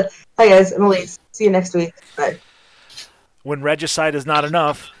 Hi guys, I'm Elise. See you next week. Bye. When Regicide is not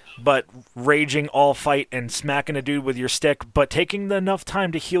enough, but raging all fight and smacking a dude with your stick, but taking enough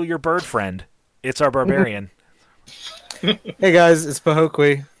time to heal your bird friend. It's our Barbarian. Hey guys, it's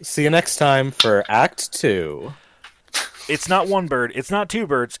Pahokwi. See you next time for Act 2. It's not one bird, it's not 2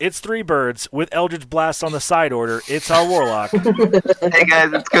 birds, it's 3 birds with Eldritch Blast on the side order. It's our Warlock. Hey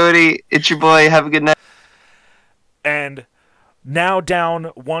guys, it's Cody. It's your boy. Have a good night. And now down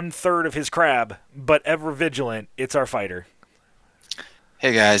 1/3 of his crab, but ever vigilant, it's our fighter.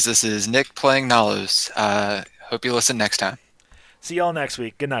 Hey guys, this is Nick playing Nalos. Hope you listen next time. See y'all next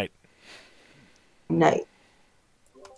week. Good night. Night.